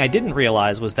one thing I didn't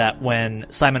realize was that when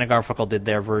Simon and Garfunkel did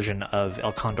their version of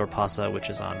El Condor Pasa, which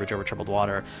is on Bridge Over Troubled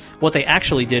Water, what they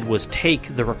actually did was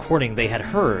take the recording they had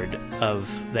heard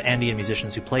of the Andean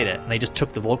musicians who played it, and they just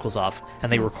took the vocals off,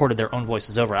 and they recorded their own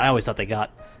voices over it. I always thought they got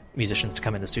musicians to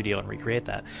come in the studio and recreate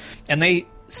that. And they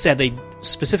said they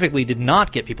specifically did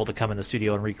not get people to come in the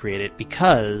studio and recreate it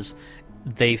because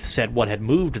they said what had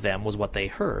moved them was what they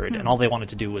heard, and all they wanted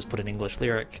to do was put an English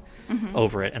lyric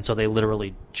over it, and so they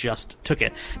literally just took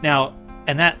it. Now,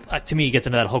 and that, to me, gets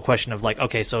into that whole question of, like,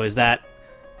 okay, so is that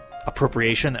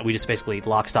appropriation, that we just basically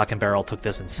lock, stock, and barrel took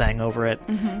this and sang over it?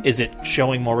 Is it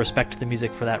showing more respect to the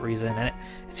music for that reason? And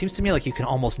it seems to me like you can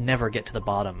almost never get to the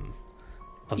bottom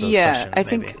of those questions, I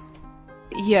think...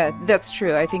 Yeah, that's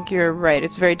true. I think you're right.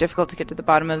 It's very difficult to get to the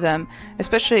bottom of them,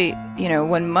 especially,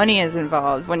 when money is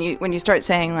involved. When you start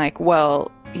saying, like,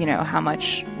 well, how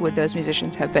much would those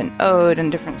musicians have been owed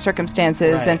in different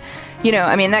circumstances? Right.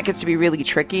 And, that gets to be really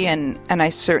tricky, and I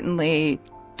certainly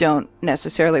don't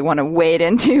necessarily want to wade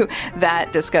into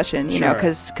that discussion,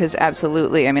 because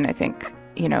absolutely, I think,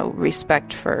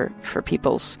 respect for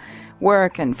people's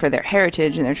work and for their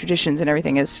heritage and their traditions and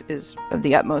everything is of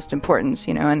the utmost importance,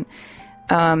 and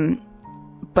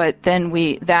but then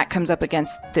that comes up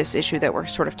against this issue that we're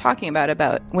sort of talking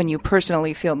about when you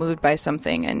personally feel moved by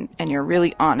something and you're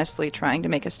really honestly trying to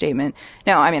make a statement.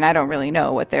 Now, I don't really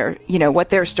know what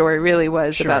their story really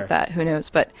was about that. Who knows?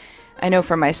 But I know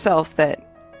for myself that,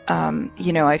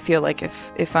 I feel like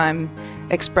if I'm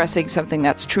expressing something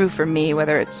that's true for me,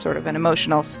 whether it's sort of an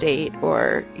emotional state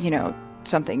or,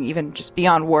 something even just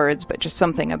beyond words, but just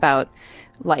something about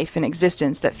life and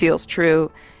existence that feels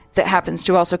true, that happens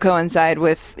to also coincide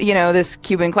with, this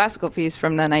Cuban classical piece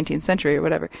from the 19th century or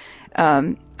whatever.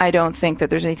 I don't think that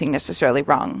there's anything necessarily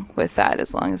wrong with that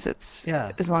as long as it's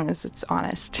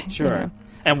honest. Sure.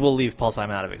 And we'll leave Paul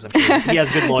Simon out of it because I'm sure he has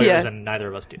good lawyers and neither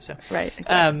of us do. So. Right.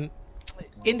 Exactly.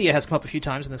 India has come up a few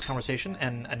times in this conversation,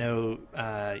 and I know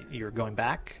you're going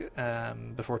back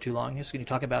before too long. So can you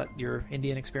talk about your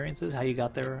Indian experiences, how you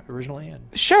got there originally? And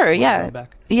sure, yeah.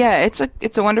 Yeah,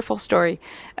 it's a wonderful story,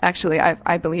 actually,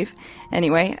 I believe.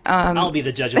 Anyway. I'll be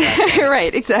the judge of that.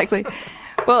 Right, exactly.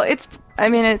 Well, it's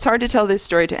hard to tell this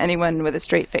story to anyone with a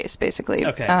straight face, basically.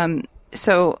 Okay.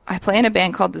 So I play in a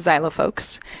band called the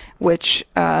Xylofolks, which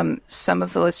some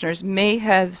of the listeners may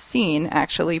have seen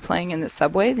actually playing in the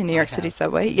subway, the New York City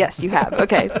subway. Yes, you have.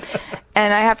 Okay.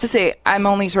 And I have to say, I'm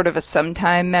only sort of a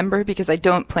sometime member because I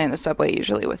don't play in the subway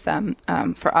usually with them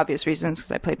for obvious reasons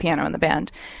because I play piano in the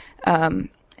band.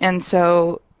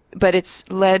 But it's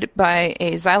led by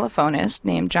a xylophonist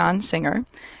named John Singer,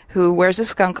 who wears a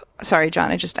skunk. Sorry,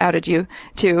 John, I just outed you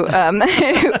to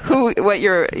what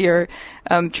your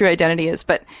true identity is.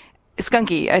 But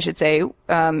Skunky, I should say,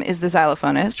 is the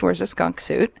xylophonist, wears a skunk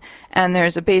suit. And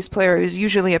there's a bass player who's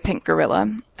usually a pink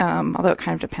gorilla, although it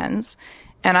kind of depends.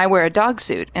 And I wear a dog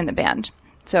suit in the band.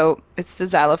 So it's the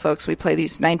Xylofolks. We play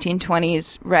these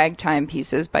 1920s ragtime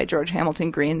pieces by George Hamilton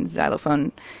Green,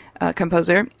 xylophone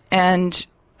composer. And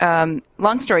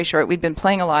long story short, we'd been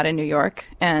playing a lot in New York,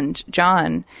 and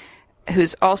John,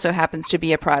 who's also happens to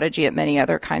be a prodigy at many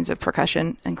other kinds of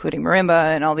percussion, including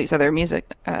marimba and all these other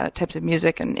music types of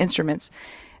music and instruments,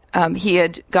 he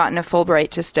had gotten a Fulbright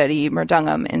to study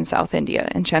mridangam in South India,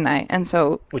 in Chennai. And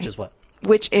so, which is what?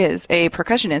 Which is a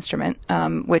percussion instrument,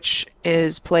 which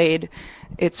is played.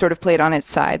 It's sort of played on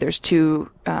its side. There's two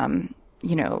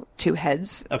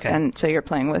heads, okay, and so you're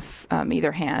playing with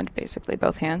either hand, basically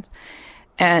both hands.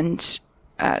 And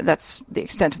that's the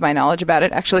extent of my knowledge about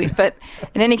it, actually. But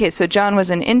in any case, so John was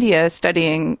in India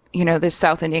studying, this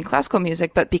South Indian classical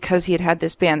music, but because he had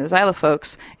this band, the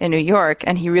Xylofolks, in New York,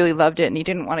 and he really loved it and he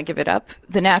didn't want to give it up,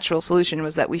 the natural solution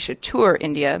was that we should tour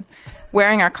India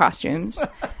wearing our costumes,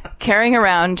 carrying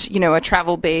around, a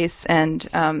travel bass, and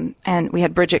we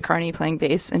had Bridget Carney playing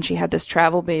bass, and she had this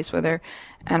travel bass with her,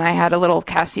 and I had a little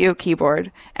Casio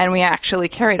keyboard, and we actually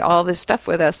carried all this stuff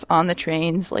with us on the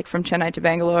trains, like from Chennai to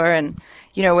Bangalore, and,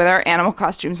 with our animal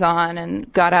costumes on,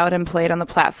 and got out and played on the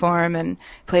platform, and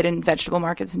played in vegetable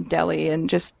markets in Delhi, and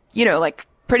just,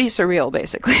 pretty surreal,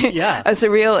 basically. Yeah. A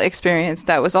surreal experience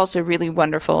that was also really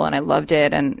wonderful, and I loved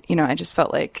it, and, I just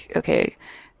felt like, okay,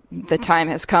 the time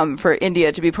has come for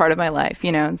India to be part of my life,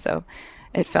 and so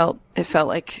it felt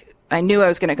like I knew I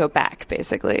was going to go back,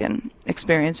 basically, and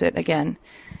experience it again.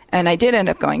 And I did end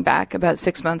up going back about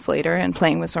 6 months later and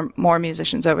playing with some more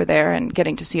musicians over there and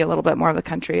getting to see a little bit more of the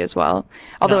country as well.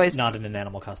 Although not in an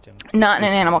animal costume. Not in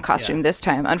an animal costume this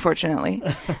time, unfortunately.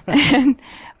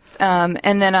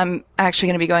 And then I'm actually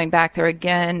going to be going back there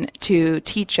again to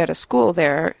teach at a school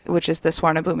there, which is the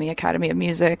Swarnabhumi Academy of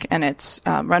Music, and it's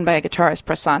run by a guitarist,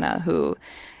 Prasanna, who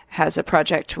has a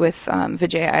project with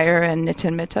Vijay Iyer and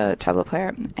Nitin Mehta, a tabla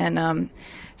player. And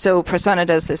so Prasanna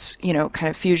does this, kind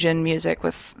of fusion music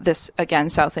with this, again,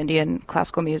 South Indian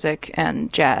classical music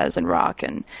and jazz and rock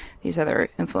and these other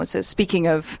influences. Speaking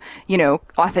of,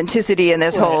 authenticity in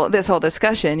this whole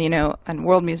discussion, and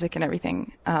world music and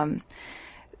everything.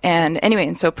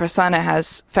 And so Prasanna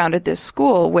has founded this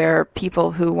school where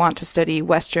people who want to study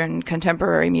Western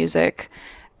contemporary music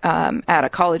at a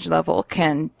college level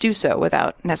can do so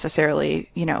without necessarily,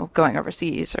 going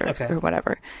overseas or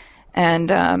whatever.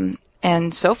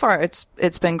 And so far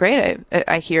it's been great.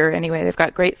 I hear anyway, they've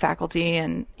got great faculty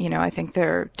and, I think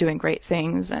they're doing great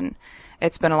things and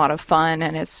it's been a lot of fun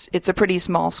and it's a pretty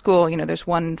small school. There's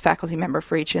one faculty member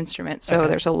for each instrument. So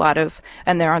there's a lot of,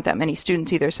 and there aren't that many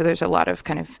students either. So there's a lot of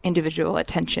kind of individual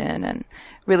attention and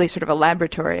really sort of a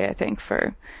laboratory, I think,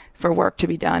 for work to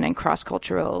be done and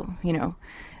cross-cultural,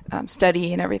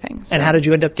 study and everything. So. And how did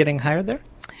you end up getting hired there?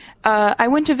 I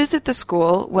went to visit the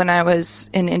school when I was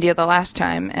in India the last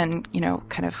time and,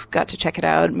 kind of got to check it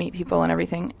out, meet people and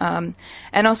everything. And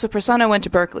also Prasanna went to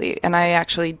Berkeley and I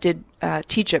actually did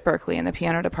teach at Berkeley in the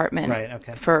piano department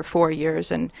for 4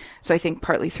 years. And so I think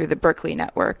partly through the Berkeley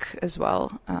network as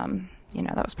well,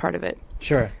 that was part of it.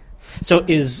 Sure. So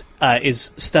is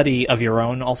study of your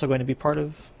own also going to be part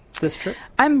of this trip?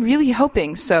 I'm really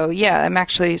hoping so. Yeah, I'm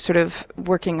actually sort of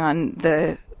working on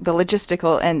the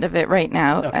logistical end of it right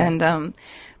now. And,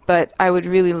 but I would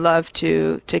really love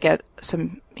to get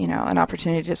some, an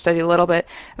opportunity to study a little bit.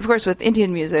 Of course, with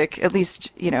Indian music, at least,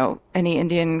 any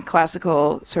Indian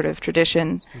classical sort of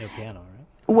tradition. No piano, right?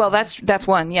 Well, that's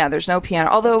one. Yeah, there's no piano.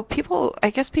 Although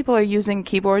I guess people are using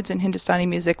keyboards in Hindustani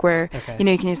music where,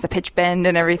 you can use the pitch bend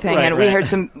and everything. Right, and we heard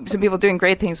some people doing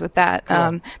great things with that.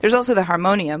 Cool. There's also the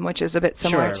harmonium, which is a bit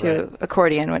similar to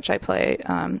accordion, which I play.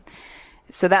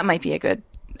 So that might be a good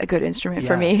instrument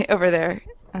for me over there.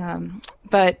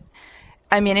 But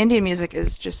I mean, Indian music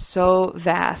is just so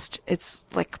vast. It's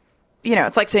like,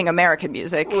 it's like saying American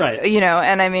music, right?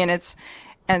 And I mean,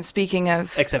 and speaking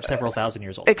of... Except several thousand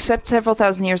years older. Except several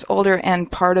thousand years older and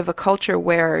part of a culture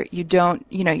where you don't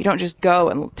just go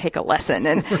and take a lesson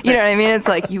and, you know what I mean? It's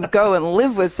like you go and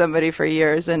live with somebody for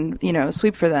years and,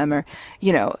 sweep for them or,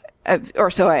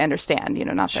 or so I understand,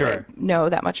 not that I know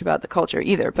that much about the culture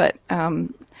either, but,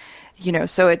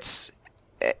 so it's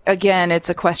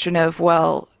a question of,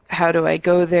 well, how do I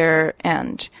go there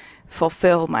and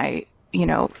fulfill my,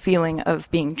 feeling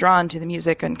of being drawn to the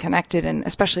music and connected, and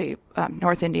especially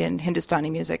North Indian Hindustani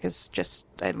music is just,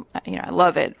 I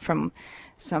love it. From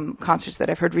some concerts that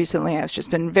I've heard recently, I've just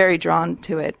been very drawn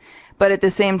to it. But at the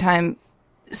same time,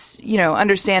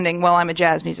 understanding, well, I'm a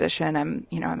jazz musician, I'm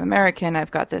American,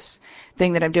 I've got this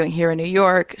thing that I'm doing here in New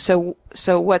York. So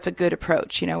what's a good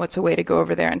approach? What's a way to go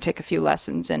over there and take a few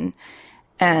lessons and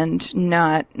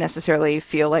not necessarily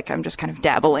feel like I'm just kind of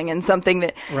dabbling in something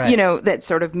that, that's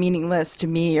sort of meaningless to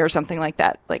me or something like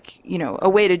that. Like, a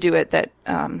way to do it that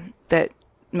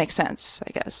makes sense,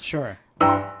 I guess. Sure.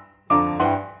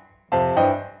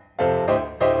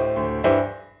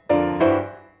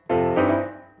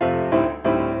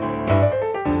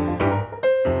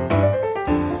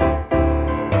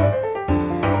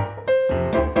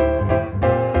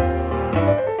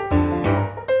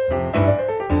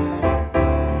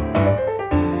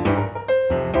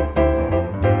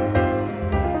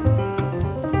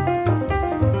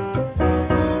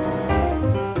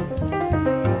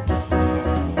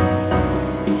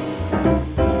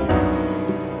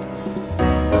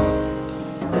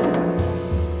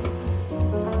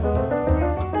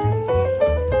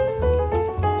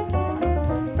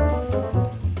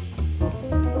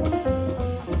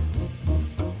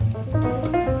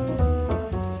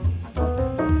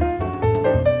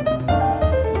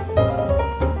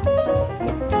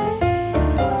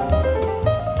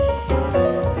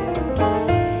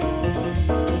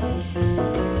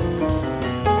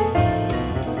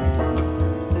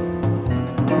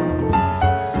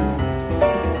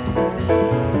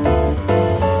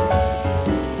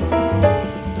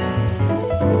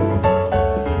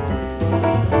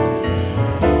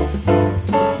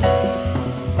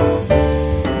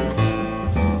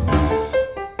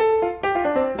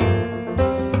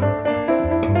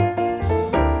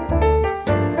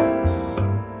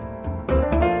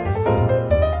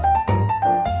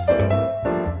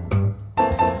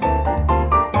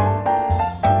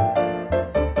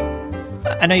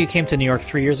 I know you came to New York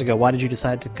 3 years ago. Why did you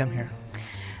decide to come here?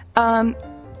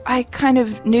 I kind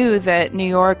of knew that New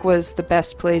York was the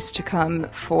best place to come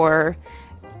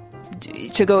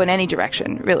to go in any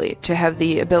direction, really, to have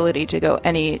the ability to go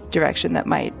any direction that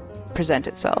might present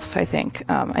itself, I think.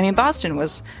 Boston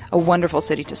was a wonderful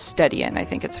city to study in. I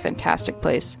think it's a fantastic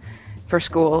place for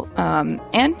school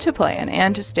and to play in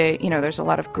and to stay. There's a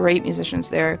lot of great musicians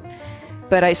there.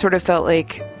 But I sort of felt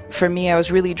like, for me, I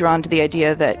was really drawn to the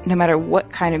idea that no matter what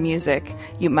kind of music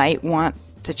you might want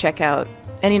to check out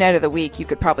any night of the week, you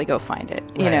could probably go find it.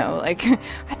 Right.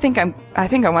 I think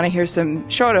I want to hear some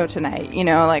shoro tonight.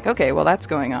 Okay, well, that's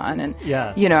going on, and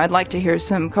I'd like to hear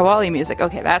some Qawwali music.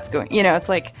 Okay, that's going. It's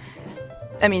like,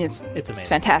 it's amazing. It's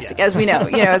fantastic, yeah. as we know.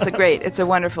 It's a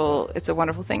wonderful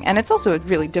thing, and it's also a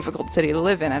really difficult city to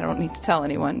live in. I don't need to tell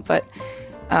anyone, but.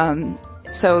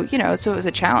 So it was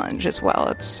a challenge as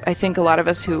well. I think a lot of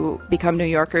us who become New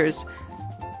Yorkers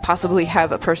possibly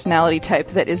have a personality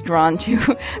type that is drawn to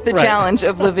the right. challenge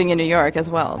of living in New York as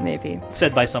well, maybe.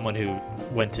 Said by someone who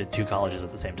went to 2 colleges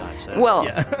at the same time. So, well,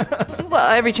 yeah. well,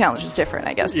 every challenge is different,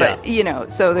 I guess. Yeah.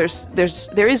 But, so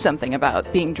there is something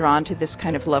about being drawn to this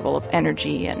kind of level of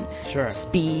energy and Sure.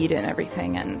 speed and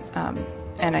everything.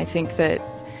 And I think that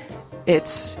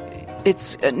it's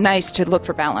nice to look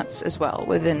for balance as well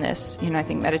within this. I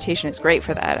think meditation is great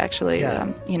for that, actually.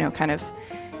 Yeah. Kind of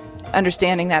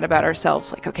understanding that about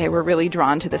ourselves. Like, okay, we're really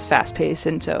drawn to this fast pace,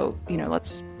 and so,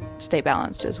 let's stay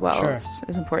balanced as well. Sure.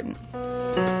 is important.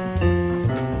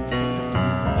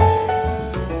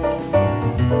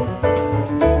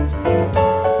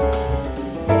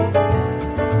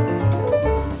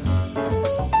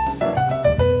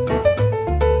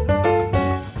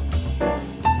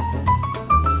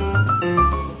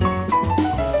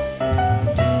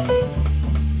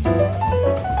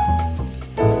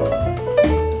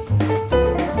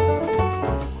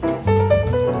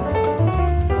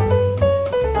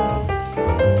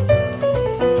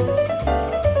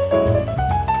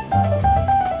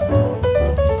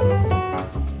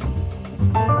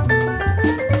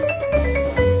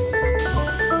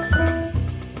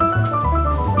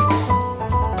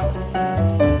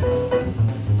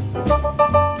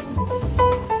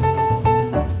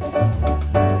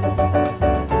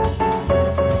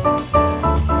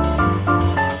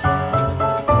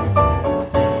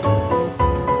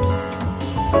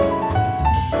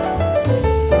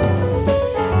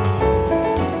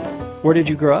 Where did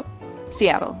you grow up?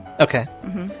 Seattle. Okay.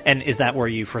 Mm-hmm. And is that where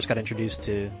you first got introduced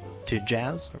to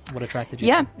jazz? What attracted you?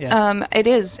 Yeah. It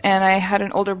is. And I have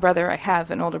an older brother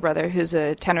who's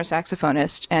a tenor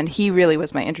saxophonist, and he really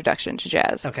was my introduction to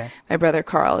jazz. Okay. My brother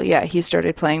Carl, he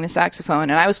started playing the saxophone,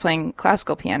 and I was playing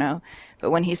classical piano,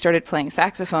 but when he started playing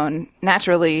saxophone,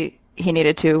 naturally he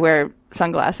needed to wear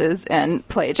sunglasses and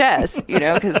play jazz,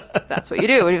 because that's what you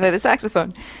do when you play the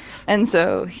saxophone. And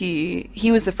so he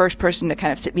was the first person to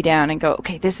kind of sit me down and go,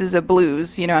 okay, this is a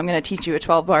blues, I'm going to teach you a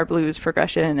 12-bar blues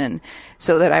progression, and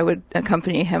so that I would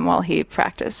accompany him while he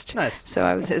practiced. Nice. So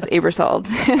I was his Eberswald.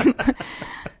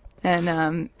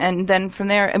 And then from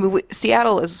there,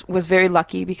 Seattle was very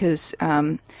lucky because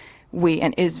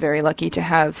is very lucky to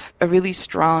have a really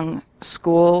strong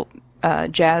school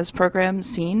jazz program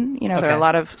scene. There are a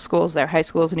lot of schools there, high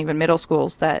schools and even middle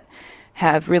schools, that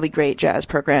have really great jazz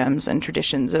programs and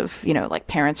traditions of, like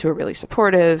parents who are really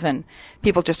supportive and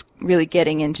people just really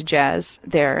getting into jazz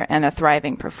there, and a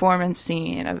thriving performance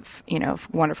scene of,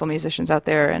 wonderful musicians out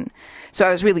there. And so I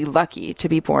was really lucky to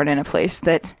be born in a place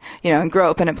that, and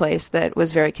grow up in a place that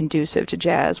was very conducive to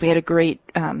jazz. We had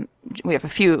we have a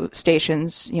few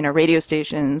stations, radio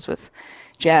stations with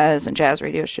jazz and jazz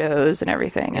radio shows and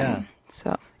everything. Yeah. And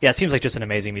so. Yeah, it seems like just an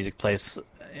amazing music place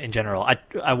in general.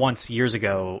 I once, years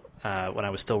ago, when I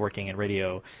was still working in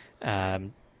radio,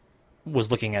 was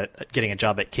looking at getting a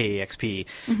job at KEXP.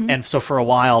 Mm-hmm. And so for a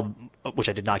while, which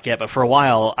I did not get, but for a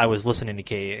while I was listening to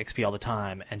KEXP all the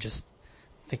time and just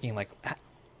thinking, like,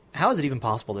 how is it even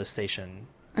possible this station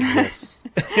exists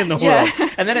in the world?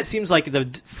 And then it seems like the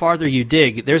farther you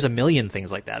dig, there's a million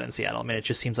things like that in Seattle. It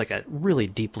just seems like a really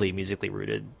deeply musically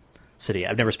rooted city.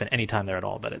 I've never spent any time there at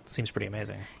all, but it seems pretty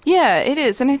amazing. Yeah, it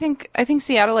is. And I think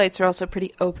Seattleites are also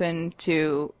pretty open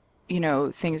to,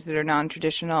 things that are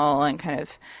non-traditional and kind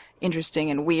of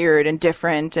interesting and weird and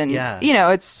different. And,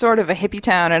 it's sort of a hippie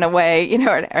town in a way,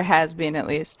 or has been at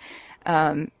least.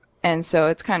 And so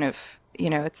it's kind of,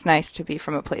 it's nice to be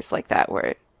from a place like that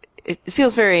where it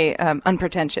feels very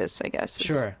unpretentious, I guess.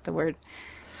 Sure. The word.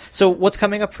 So what's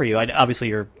coming up for you? Obviously,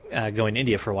 you're going to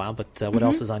India for a while, but what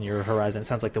else is on your horizon? It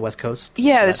sounds like the West Coast.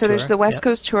 Yeah, so there's the West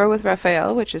Coast tour with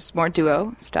Raphael, which is more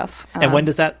duo stuff. And when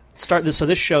does that start? So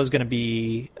this show is going to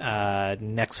be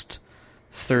next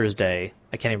Thursday.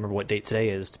 I can't even remember what date today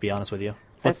is, to be honest with you.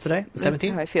 What's today? The 17th? That's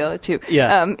how I feel too.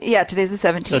 Yeah. Yeah, today's the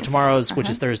 17th. So tomorrow's, which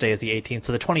is Thursday, is the 18th.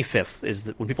 So the 25th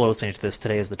is, when people are listening to this,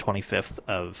 today is the 25th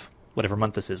of whatever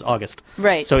month this is, August.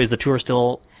 Right. So is the tour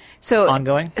still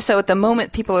ongoing? So at the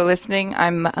moment people are listening,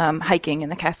 I'm hiking in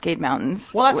the Cascade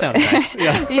Mountains. Well, that sounds nice.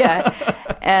 Yeah.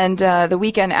 Yeah. And the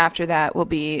weekend after that will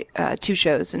be 2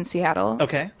 shows in Seattle.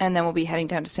 Okay. And then we'll be heading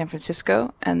down to San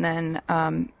Francisco, and then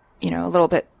a little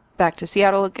bit back to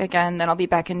Seattle again. Then I'll be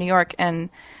back in New York, and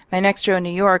my next show in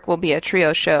New York will be a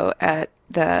trio show at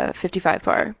the 55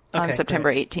 Bar on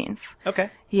September 18th. Okay.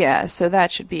 Yeah, so that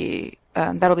should be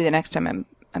that'll be the next time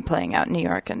I'm playing out in New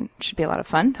York, and should be a lot of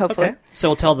fun, hopefully. Okay. So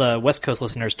we'll tell the West Coast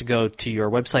listeners to go to your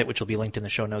website, which will be linked in the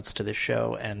show notes to this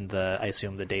show, and I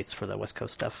assume the dates for the West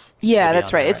Coast stuff. Yeah,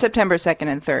 that's right. It's September 2nd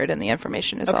and 3rd, and the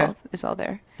information is all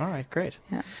there. All right, great.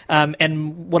 Yeah.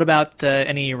 And what about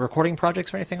any recording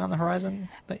projects or anything on the horizon?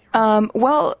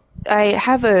 Well, I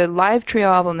have a live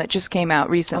trio album that just came out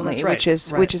recently, that's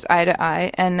right. which is Eye to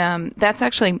Eye, and that's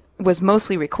actually was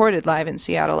mostly recorded live in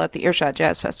Seattle at the Earshot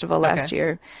Jazz Festival last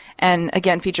year, and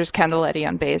again features Kendall Eddy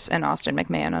on bass and Austin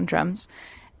McMahon on drums,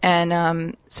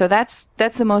 and so that's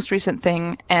the most recent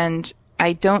thing, and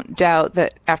I don't doubt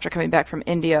that after coming back from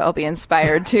India, I'll be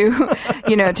inspired to,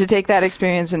 to take that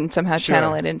experience and somehow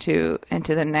channel it into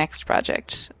the next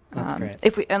project. That's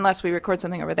great. Unless we record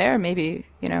something over there, maybe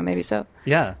so.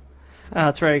 Yeah.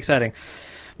 That's very exciting.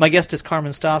 My guest is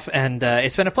Carmen Staaf, and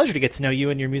it's been a pleasure to get to know you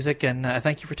and your music, and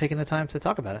thank you for taking the time to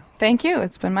talk about it. Thank you.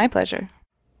 It's been my pleasure.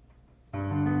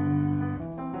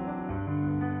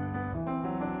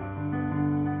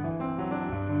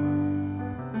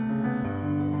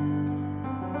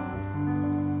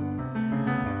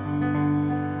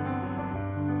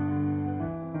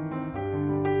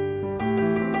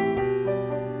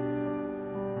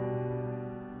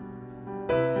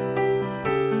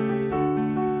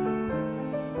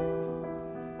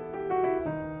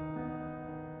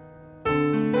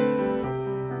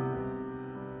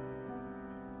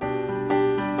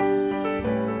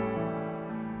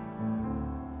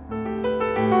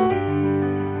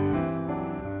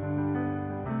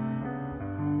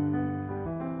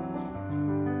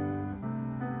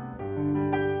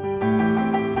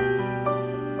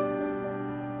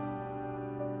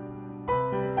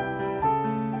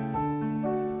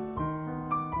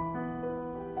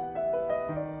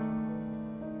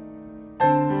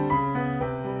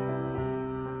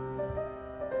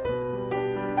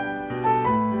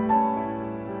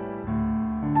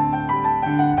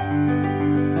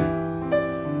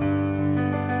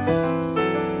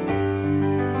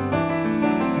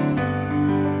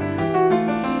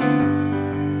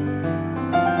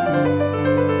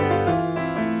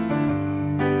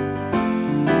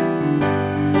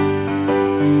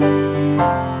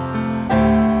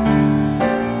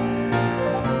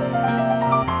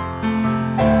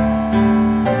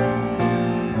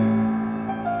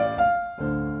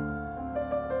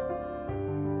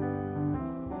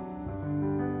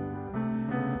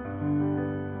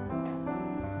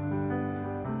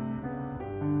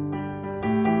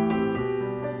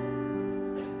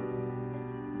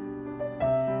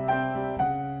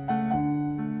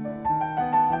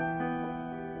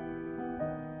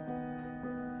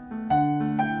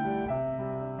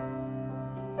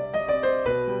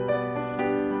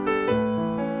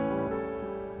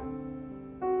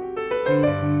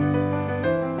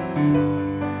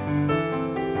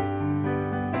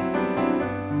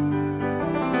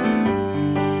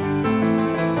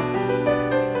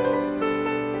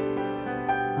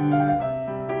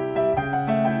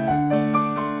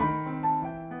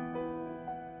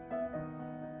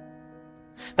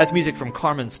 That's music from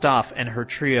Carmen Staaf and her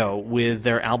trio with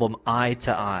their album Eye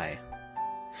to Eye.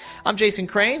 I'm Jason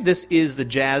Crane. This is the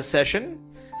Jazz Session,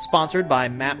 sponsored by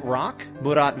Matt Rock,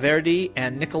 Murat Verdi,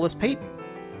 and Nicholas Payton.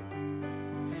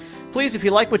 Please, if you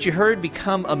like what you heard,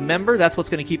 become a member. That's what's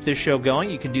going to keep this show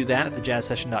going. You can do that at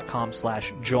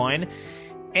thejazzsession.com/join.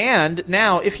 And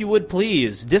now, if you would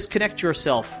please, disconnect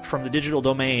yourself from the digital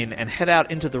domain and head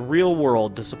out into the real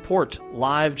world to support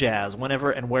live jazz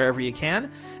whenever and wherever you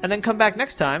can, and then come back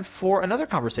next time for another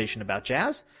conversation about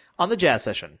jazz on the Jazz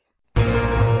Session.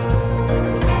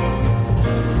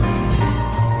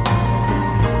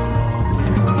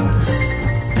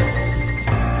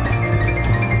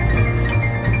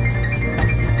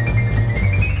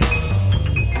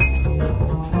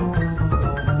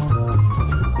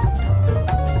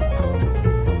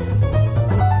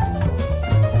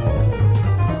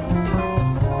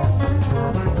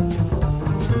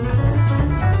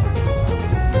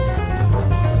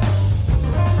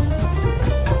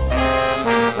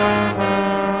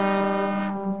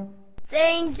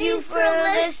 Thank you for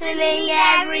listening,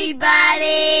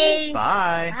 everybody.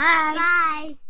 Bye. Bye. Bye.